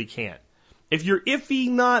probably can't. If you're iffy,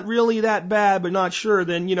 not really that bad, but not sure,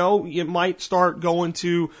 then, you might start going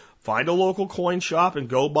to find a local coin shop and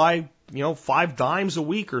go buy, 5 dimes a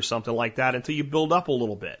week or something like that until you build up a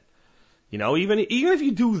little bit. Even if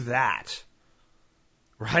you do that,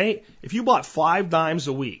 right? If you bought 5 dimes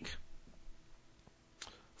a week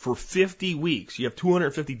for 50 weeks, you have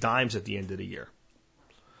 250 dimes at the end of the year.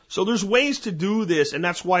 So there's ways to do this, and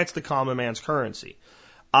that's why it's the common man's currency.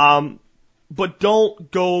 But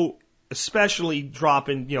don't go especially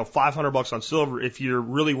dropping, $500 on silver if you're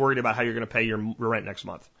really worried about how you're going to pay your rent next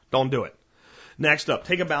month. Don't do it. Next up,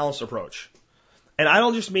 take a balanced approach. And I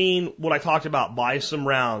don't just mean what I talked about, buy some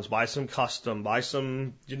rounds, buy some custom, buy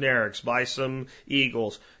some generics, buy some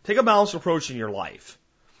eagles. Take a balanced approach in your life.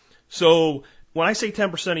 So when I say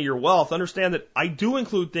 10% of your wealth, understand that I do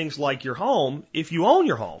include things like your home if you own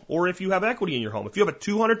your home or if you have equity in your home. If you have a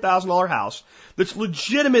 $200,000 house that's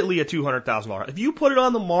legitimately a $200,000, if you put it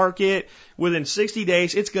on the market within 60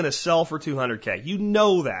 days, it's going to sell for $200K. You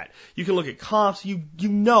know that. You can look at comps. You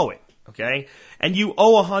know it. Okay. And you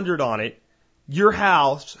owe 100 on it. Your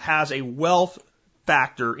house has a wealth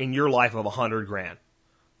factor in your life of 100 grand.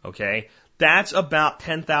 Okay. That's about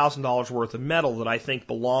 $10,000 worth of metal that I think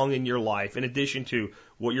belong in your life in addition to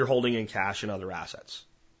what you're holding in cash and other assets.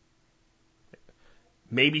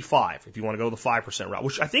 Maybe 5 if you want to go the 5% route,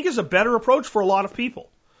 which I think is a better approach for a lot of people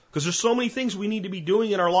because there's so many things we need to be doing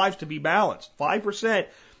in our lives to be balanced. 5%,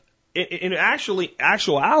 in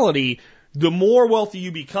actuality, the more wealthy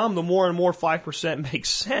you become, the more and more 5% makes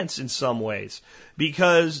sense in some ways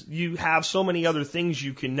because you have so many other things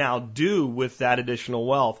you can now do with that additional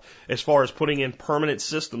wealth as far as putting in permanent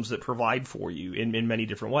systems that provide for you in many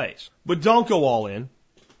different ways. But don't go all in.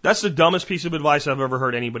 That's the dumbest piece of advice I've ever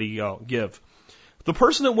heard anybody give. The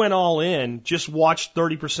person that went all in just watched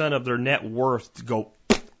 30% of their net worth go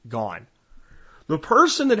gone. The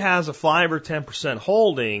person that has a 5 or 10%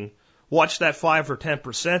 holding, watch that 5 or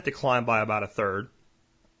 10% decline by about a third.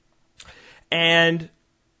 And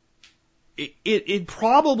it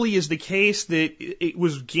probably is the case that it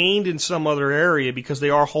was gained in some other area because they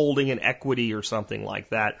are holding an equity or something like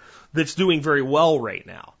that that's doing very well right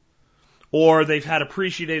now. Or they've had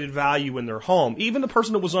appreciated value in their home. Even the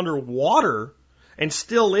person that was underwater and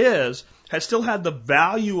still is, has still had the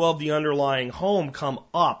value of the underlying home come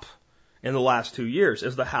up in the last 2 years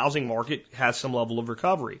as the housing market has some level of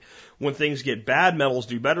recovery. When things get bad, metals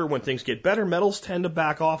do better. When things get better, metals tend to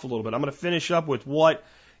back off a little bit. I'm going to finish up with what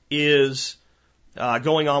is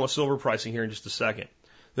going on with silver pricing here in just a second.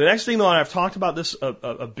 The next thing, though, and I've talked about this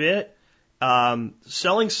a bit,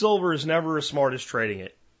 selling silver is never as smart as trading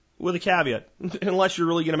it, with a caveat, unless you're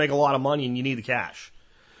really going to make a lot of money and you need the cash.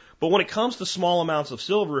 But when it comes to small amounts of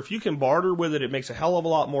silver, if you can barter with it, it makes a hell of a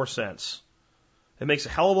lot more sense. It makes a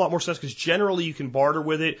hell of a lot more sense because generally you can barter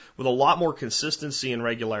with it with a lot more consistency and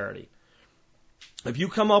regularity. If you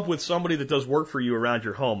come up with somebody that does work for you around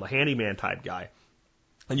your home, a handyman type guy,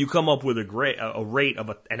 and you come up with a rate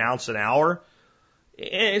of an ounce an hour,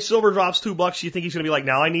 and silver drops $2, you think he's going to be like,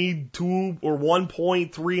 now I need 2 or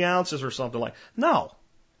 1.3 ounces or something like. No.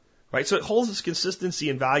 Right? So it holds its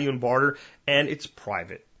consistency and value in barter, and it's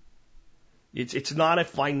private. It's not a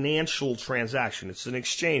financial transaction. It's an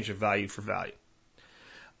exchange of value for value.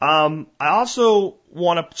 I also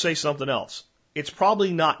want to say something else. It's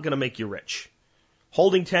probably not going to make you rich.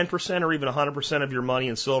 Holding 10% or even 100% of your money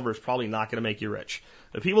in silver is probably not going to make you rich.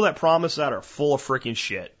 The people that promise that are full of freaking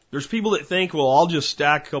shit. There's people that think, well, I'll just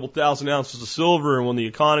stack a couple thousand ounces of silver and when the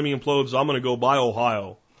economy implodes, I'm going to go buy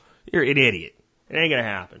Ohio. You're an idiot. It ain't going to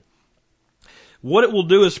happen. What it will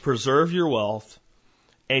do is preserve your wealth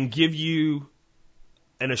and give you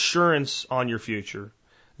an assurance on your future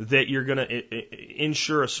that you're going to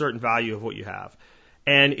ensure a certain value of what you have.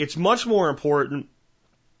 And it's much more important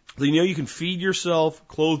that you know you can feed yourself,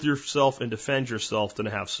 clothe yourself, and defend yourself than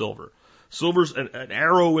to have silver. Silver's an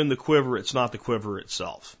arrow in the quiver. It's not the quiver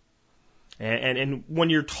itself. And when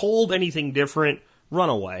you're told anything different, run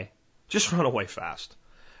away. Just run away fast.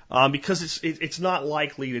 Because it's not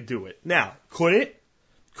likely to do it. Now, could it?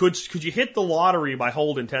 Could you hit the lottery by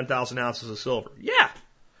holding 10,000 ounces of silver? Yeah,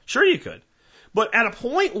 sure you could. But at a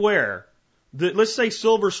point where, let's say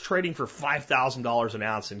silver's trading for $5,000 an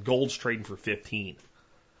ounce and gold's trading for 15.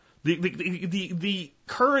 The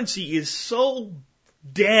currency is so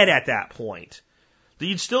dead at that point that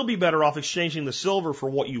you'd still be better off exchanging the silver for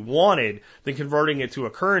what you wanted than converting it to a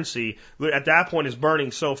currency that at that point is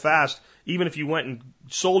burning so fast. Even if you went and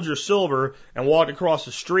sold your silver and walked across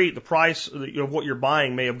the street, the price of what you're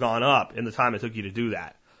buying may have gone up in the time it took you to do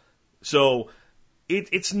that. So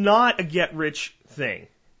it's not a get-rich thing.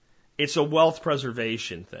 It's a wealth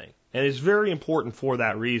preservation thing. And it's very important for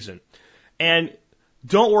that reason. And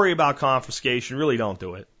don't worry about confiscation. Really don't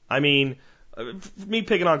do it. I mean, me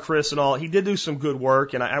picking on Chris and all, he did do some good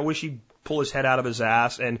work, and I wish he'd pull his head out of his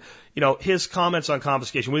ass. And, you know, his comments on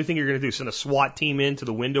confiscation, what do you think you're going to do? Send a SWAT team into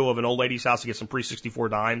the window of an old lady's house to get some pre-64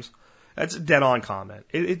 dimes? That's a dead-on comment.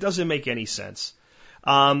 It doesn't make any sense.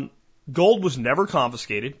 Gold was never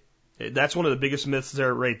confiscated. That's one of the biggest myths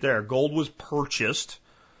there, right there. Gold was purchased.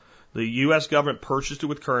 The U.S. government purchased it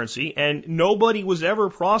with currency, and nobody was ever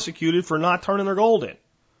prosecuted for not turning their gold in.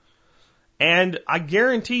 And I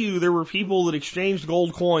guarantee you there were people that exchanged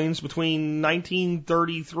gold coins between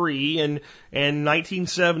 1933 and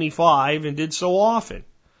 1975 and did so often.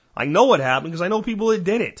 I know it happened because I know people that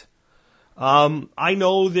did it. I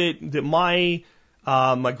know that my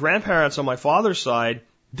grandparents on my father's side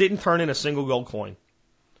didn't turn in a single gold coin.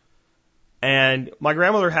 And my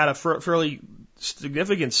grandmother had a fairly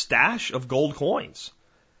significant stash of gold coins.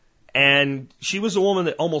 And she was a woman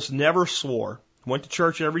that almost never swore, went to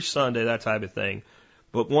church every Sunday, that type of thing.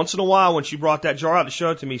 But once in a while, when she brought that jar out to show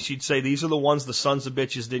it to me, she'd say, these are the ones the sons of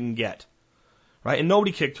bitches didn't get. Right? And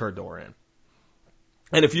nobody kicked her door in.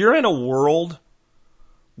 And if you're in a world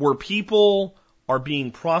where people are being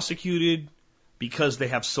prosecuted because they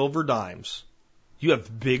have silver dimes, you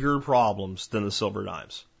have bigger problems than the silver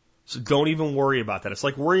dimes. So don't even worry about that. It's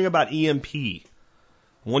like worrying about EMP.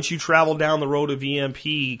 Once you travel down the road of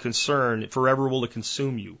EMP concern, forever will it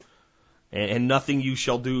consume you. And nothing you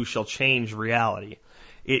shall do shall change reality.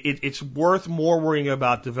 It's worth more worrying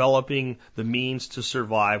about developing the means to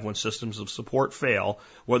survive when systems of support fail,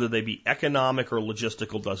 whether they be economic or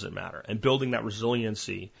logistical, doesn't matter, and building that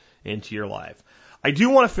resiliency into your life. I do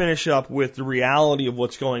want to finish up with the reality of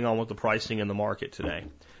what's going on with the pricing in the market today.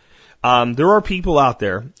 There are people out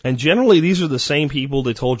there, and generally these are the same people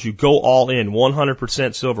that told you go all in,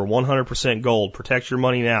 100% silver, 100% gold, protect your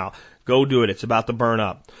money now, go do it, it's about to burn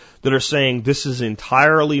up, that are saying this is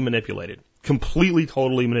entirely manipulated, completely,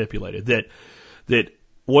 totally manipulated, that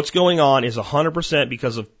what's going on is 100%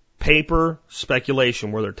 because of paper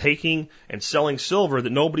speculation, where they're taking and selling silver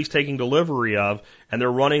that nobody's taking delivery of, and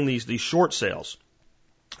they're running these short sales,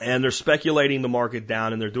 and they're speculating the market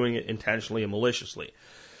down, and they're doing it intentionally and maliciously.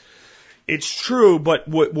 It's true, but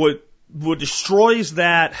what destroys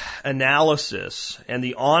that analysis and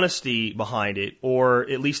the honesty behind it, or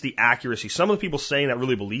at least the accuracy, some of the people saying that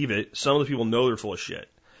really believe it, some of the people know they're full of shit,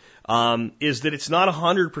 is that it's not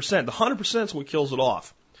 100%. The 100% is what kills it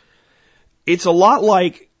off. It's a lot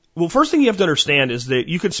like, well, first thing you have to understand is that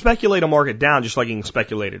you could speculate a market down just like you can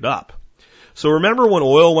speculate it up. So remember when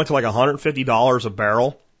oil went to like $150 a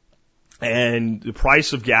barrel? And the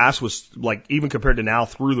price of gas was like, even compared to now,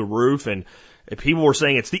 through the roof, and People were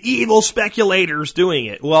saying it's the evil speculators doing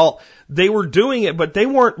it. Well, they were doing it, but they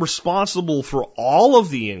weren't responsible for all of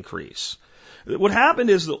the increase. What happened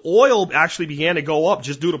is the oil actually began to go up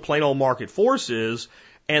just due to plain old market forces,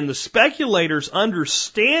 and the speculators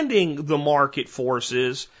understanding the market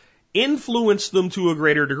forces influenced them to a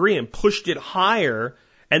greater degree and pushed it higher,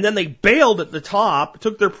 and then they bailed at the top,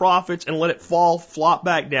 took their profits and let it fall, flop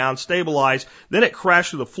back down, stabilize, then it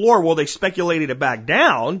crashed to the floor. Well, they speculated it back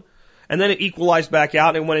down, and then it equalized back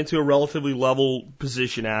out and went into a relatively level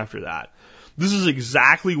position after that. This is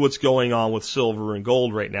exactly what's going on with silver and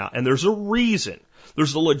gold right now, and there's a reason.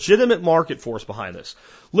 There's a legitimate market force behind this.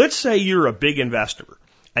 Let's say you're a big investor,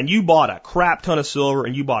 and you bought a crap ton of silver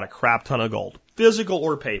and you bought a crap ton of gold, physical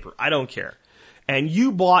or paper, I don't care. And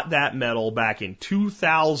you bought that metal back in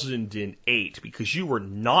 2008 because you were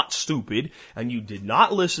not stupid and you did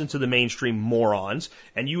not listen to the mainstream morons,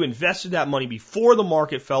 and you invested that money before the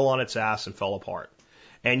market fell on its ass and fell apart.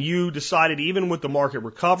 And you decided, even with the market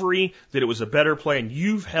recovery, that it was a better play, and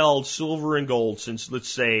you've held silver and gold since, let's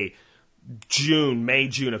say, May,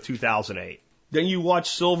 June of 2008. Then you watch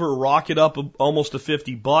silver rocket up almost to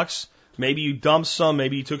 $50. Maybe you dumped some,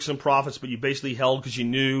 maybe you took some profits, but you basically held because you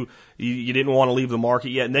knew you didn't want to leave the market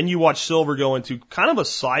yet. And then you watch silver go into kind of a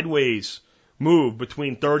sideways move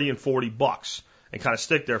between 30 and $40 and kind of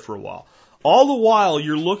stick there for a while. All the while,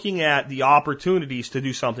 you're looking at the opportunities to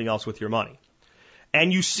do something else with your money.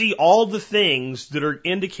 And you see all the things that are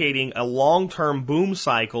indicating a long-term boom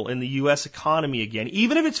cycle in the U.S. economy again,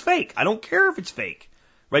 even if it's fake. I don't care if it's fake.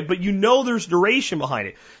 Right, but you know there's duration behind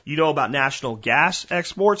it. You know about national gas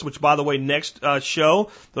exports, which, by the way, next show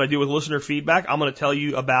that I do with listener feedback, I'm going to tell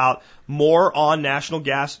you about more on natural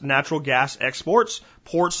gas exports,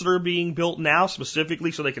 ports that are being built now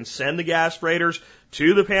specifically so they can send the gas freighters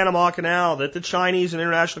to the Panama Canal that the Chinese and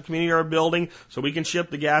international community are building so we can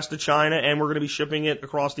ship the gas to China, and we're going to be shipping it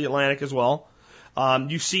across the Atlantic as well.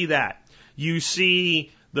 You see that. You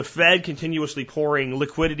see the Fed continuously pouring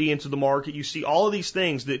liquidity into the market. You see all of these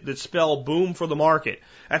things that spell boom for the market.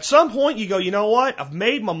 At some point you go, you know what? I've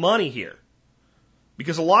made my money here.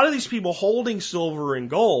 Because a lot of these people holding silver and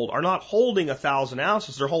gold are not holding 1,000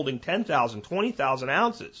 ounces. They're holding 10,000, 20,000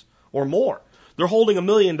 ounces or more. They're holding $1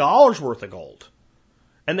 million worth of gold.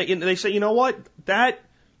 And they say, you know what? That,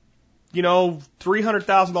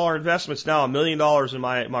 $300,000 investment's now $1 million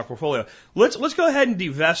in my portfolio. Let's go ahead and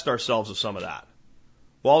divest ourselves of some of that.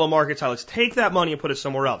 While the market's high, let's take that money and put it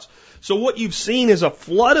somewhere else. So what you've seen is a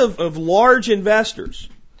flood of large investors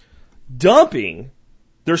dumping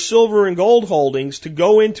their silver and gold holdings to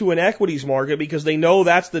go into an equities market because they know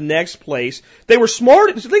that's the next place. They were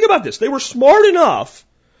smart. Think about this. They were smart enough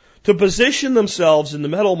to position themselves in the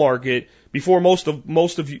metal market before most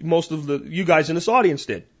of you guys in this audience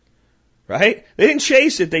did. Right? They didn't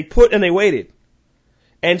chase it. They put and they waited.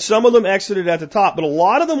 And some of them exited at the top, but a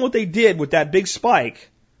lot of them, what they did with that big spike,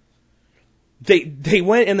 they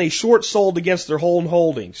went and they short sold against their whole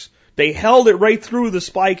holdings. They held it right through the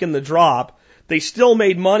spike and the drop. They still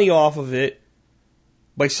made money off of it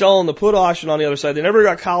by selling the put option on the other side. They never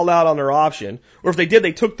got called out on their option. Or if they did,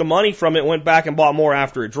 they took the money from it and went back and bought more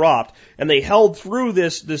after it dropped. And they held through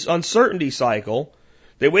this uncertainty cycle.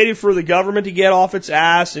 They waited for the government to get off its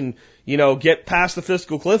ass and, get past the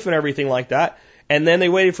fiscal cliff and everything like that. And then they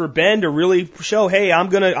waited for Ben to really show, hey, I'm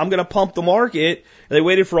gonna pump the market. And they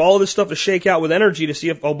waited for all of this stuff to shake out with energy to see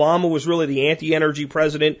if Obama was really the anti-energy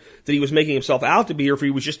president that he was making himself out to be, or if he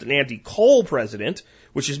was just an anti-coal president,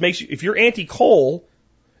 which if you're anti-coal,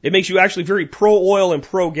 it makes you actually very pro-oil and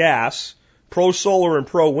pro-gas, pro-solar and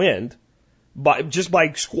pro-wind. Just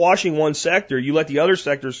by squashing one sector, you let the other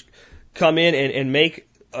sectors come in and make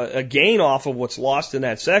a gain off of what's lost in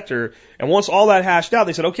that sector. And once all that hashed out,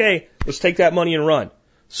 they said, okay, let's take that money and run.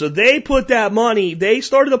 So they put that money, they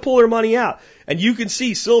started to pull their money out. And you can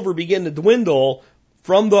see silver begin to dwindle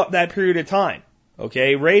from that period of time.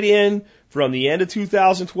 Okay, right in from the end of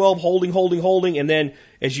 2012, holding. And then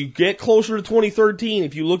as you get closer to 2013,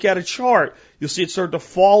 if you look at a chart, you'll see it start to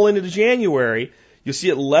fall into January. You'll see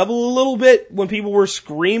it level a little bit when people were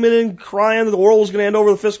screaming and crying that the world was going to end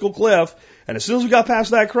over the fiscal cliff. And as soon as we got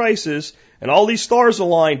past that crisis and all these stars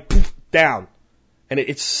aligned, poof, down. And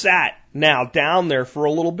it's sat now down there for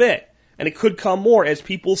a little bit. And it could come more as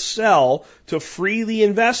people sell to free the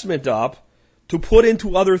investment up to put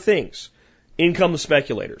into other things. In come the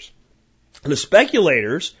speculators. And the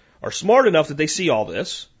speculators are smart enough that they see all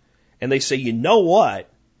this and they say, you know what?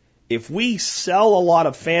 If we sell a lot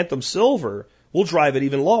of phantom silver, we'll drive it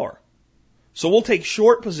even lower. So we'll take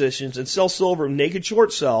short positions and sell silver, naked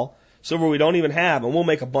short sell, silver we don't even have, and we'll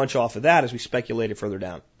make a bunch off of that as we speculate it further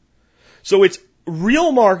down. So it's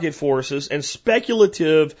real market forces and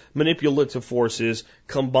speculative manipulative forces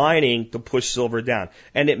combining to push silver down.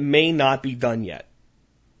 And it may not be done yet.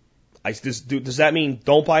 Does that mean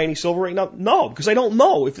don't buy any silver right now? No, because I don't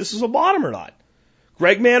know if this is a bottom or not.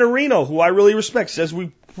 Greg Manarino, who I really respect, says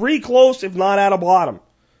we're pretty close, if not at a bottom.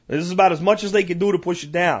 This is about as much as they can do to push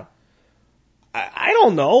it down. I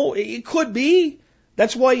don't know. It could be.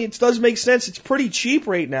 That's why it does make sense. It's pretty cheap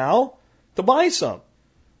right now to buy some.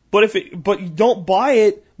 But you don't buy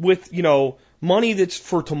it with, money that's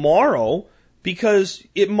for tomorrow, because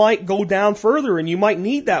it might go down further and you might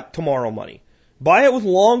need that tomorrow money. Buy it with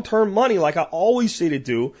long-term money, like I always say to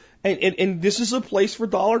do. And this is a place for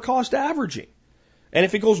dollar cost averaging. And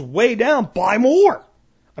if it goes way down, buy more.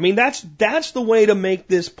 I mean, that's the way to make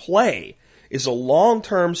this play, is a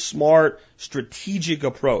long-term, smart, strategic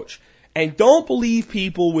approach. And don't believe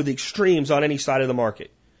people with extremes on any side of the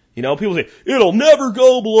market. People say, it'll never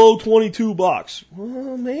go below $22.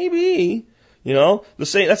 Well, maybe.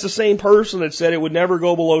 That's the same person that said it would never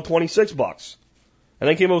go below $26. And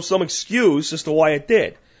then came up with some excuse as to why it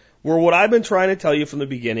did. Where what I've been trying to tell you from the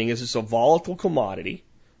beginning is it's a volatile commodity.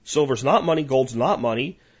 Silver's not money, gold's not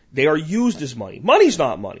money. They are used as money. Money's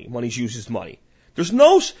not money. Money's used as money. There's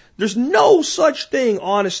no such thing,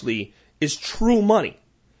 honestly, as true money.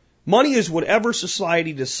 Money is whatever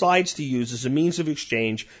society decides to use as a means of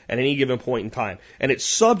exchange at any given point in time. And it's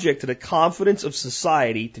subject to the confidence of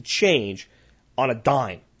society to change on a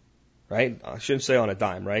dime. Right? I shouldn't say on a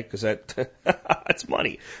dime, right? Because that's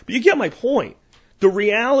money. But you get my point. The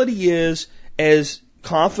reality is, as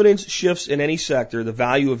confidence shifts in any sector, the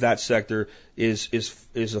value of that sector is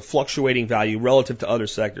a fluctuating value relative to other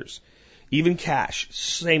sectors. Even cash,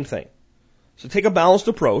 same thing. So take a balanced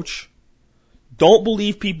approach. Don't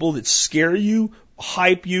believe people that scare you,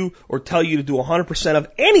 hype you, or tell you to do 100% of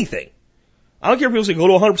anything. I don't care if people say go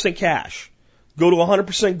to 100% cash, go to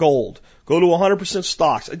 100% gold, go to 100%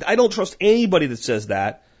 stocks. I don't trust anybody that says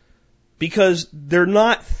that, because they're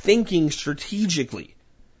not thinking strategically.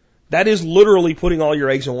 That is literally putting all your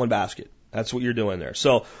eggs in one basket. That's what you're doing there.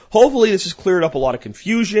 So hopefully this has cleared up a lot of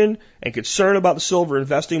confusion and concern about the silver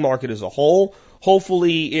investing market as a whole.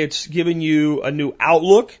 Hopefully it's given you a new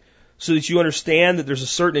outlook so that you understand that there's a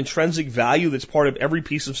certain intrinsic value that's part of every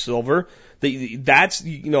piece of silver. That's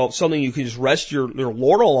something you can just rest your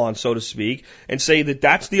laurel on, so to speak, and say that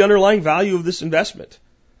that's the underlying value of this investment.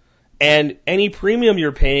 And any premium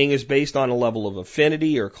you're paying is based on a level of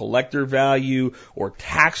affinity or collector value or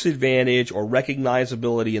tax advantage or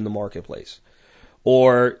recognizability in the marketplace.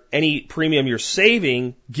 Or any premium you're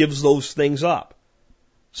saving gives those things up.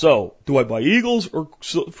 So, do I buy Eagles or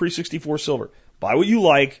 364 silver? Buy what you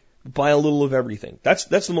like, buy a little of everything. That's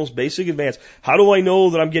the most basic advance. How do I know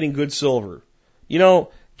that I'm getting good silver?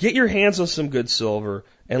 Get your hands on some good silver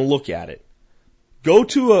and look at it. Go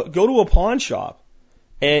to a pawn shop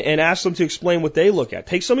and ask them to explain what they look at.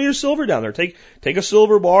 Take some of your silver down there. Take a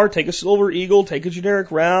silver bar, take a silver eagle, take a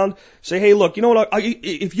generic round. Say, hey, look, you know what?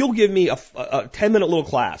 If you'll give me a 10-minute little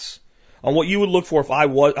class on what you would look for if I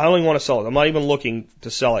don't even want to sell it. I'm not even looking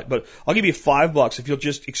to sell it, but I'll give you $5 if you'll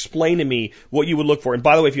just explain to me what you would look for. And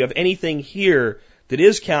by the way, if you have anything here that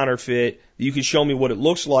is counterfeit, that you can show me what it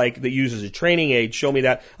looks like that uses a training aid, show me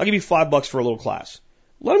that. I'll give you $5 for a little class.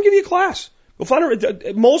 Let them give you a class. Go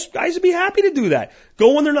find most guys would be happy to do that.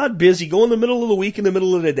 Go when they're not busy. Go in the middle of the week, in the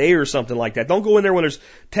middle of the day or something like that. Don't go in there when there's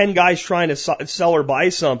 10 guys trying to sell or buy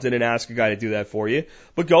something and ask a guy to do that for you.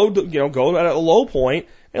 But go at a low point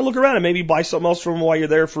and look around and maybe buy something else from him while you're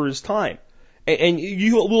there for his time. And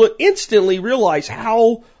you will instantly realize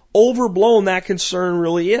how overblown that concern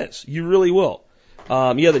really is. You really will.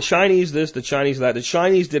 The Chinese this, the Chinese that. The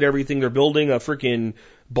Chinese did everything. They're building a freaking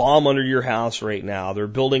bomb under your house right now. They're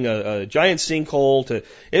building a giant sinkhole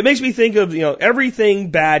it makes me think of,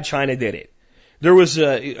 everything bad China did it. There was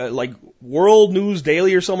like World News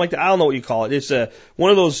Daily or something like that. I don't know what you call it. It's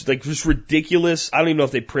one of those like just ridiculous. I don't even know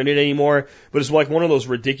if they print it anymore, but it's like one of those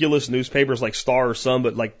ridiculous newspapers like Star or Sun,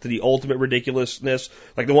 but like to the ultimate ridiculousness,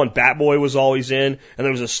 like the one Bat Boy was always in. And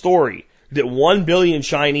there was a story that 1 billion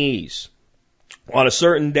Chinese on a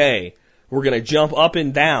certain day were going to jump up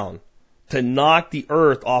and down to knock the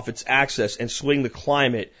earth off its axis and swing the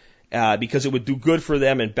climate because it would do good for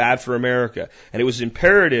them and bad for America. And it was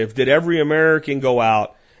imperative that every American go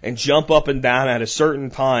out and jump up and down at a certain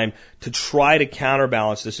time to try to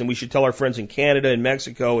counterbalance this. And we should tell our friends in Canada and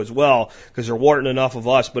Mexico as well, because they're warting enough of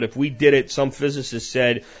us. But if we did it, some physicists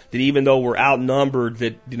said that even though we're outnumbered,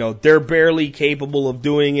 that they're barely capable of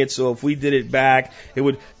doing it. So if we did it back,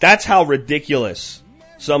 that's how ridiculous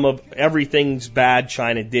some of everything's bad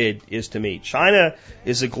China did is to me. China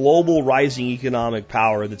is a global rising economic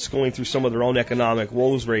power that's going through some of their own economic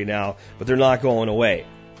woes right now, but they're not going away.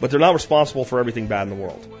 But they're not responsible for everything bad in the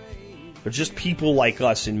world. They're just people like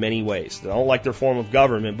us in many ways. They don't like their form of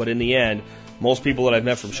government, but in the end, most people that I've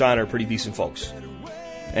met from China are pretty decent folks.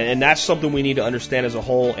 And that's something we need to understand as a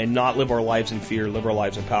whole and not live our lives in fear, live our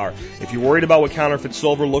lives in power. If you're worried about what counterfeit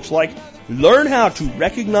silver looks like, learn how to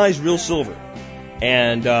recognize real silver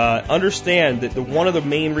and understand that one of the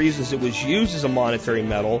main reasons it was used as a monetary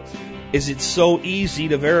metal is it's so easy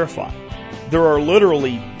to verify. There are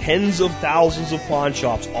literally tens of thousands of pawn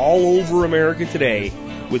shops all over America today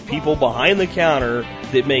with people behind the counter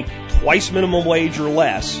that make twice minimum wage or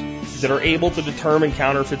less that are able to determine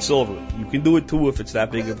counterfeit silver. You can do it too if it's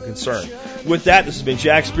that big of a concern. With that, this has been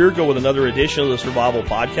Jack Spirko with another edition of the Survival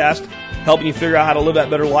Podcast, helping you figure out how to live that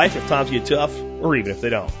better life if times get tough, or even if they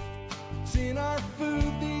don't. Seeing our food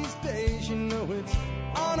these days, you know it's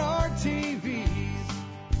on our TVs.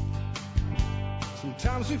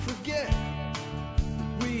 Sometimes we forget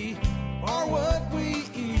that we are what we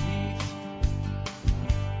eat.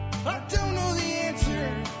 I don't know the answer.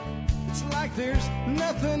 It's like there's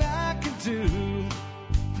nothing I can do.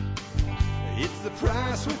 It's the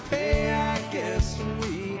price we pay, I guess, when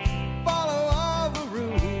we follow all the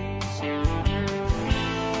rules.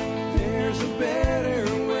 There's a better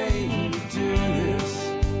way to do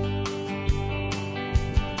this.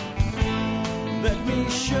 Let me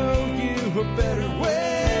show you a better way.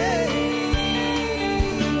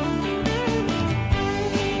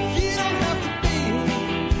 You don't have to be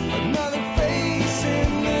another face in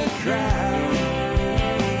the crowd.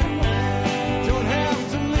 You don't have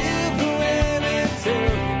to live the way they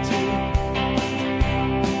tell you to.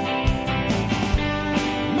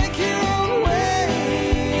 Make your own way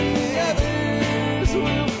and the others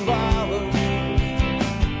will follow.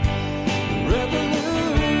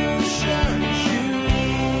 Revolution is you.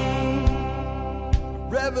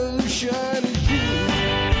 Revolution is you.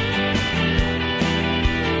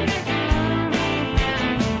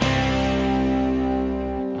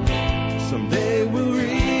 Someday we'll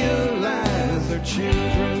realize our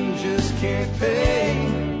children just can't pay.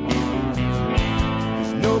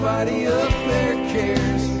 'Cause nobody up there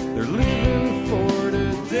cares. They're living for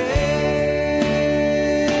today.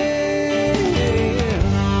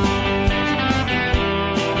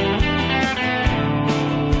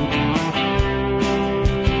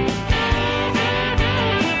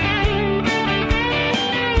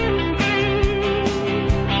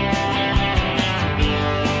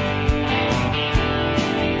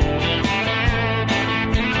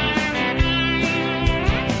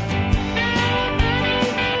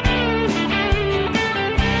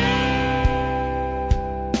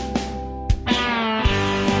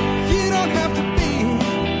 You don't have to be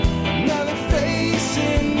another face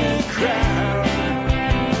in the crowd.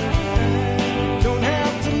 Don't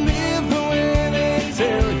have to live the way they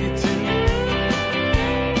tell you to.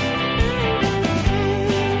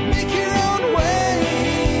 Make your own way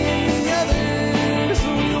and the others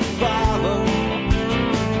will follow.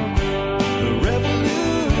 The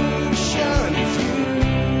revolution is you.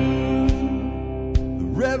 The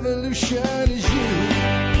revolution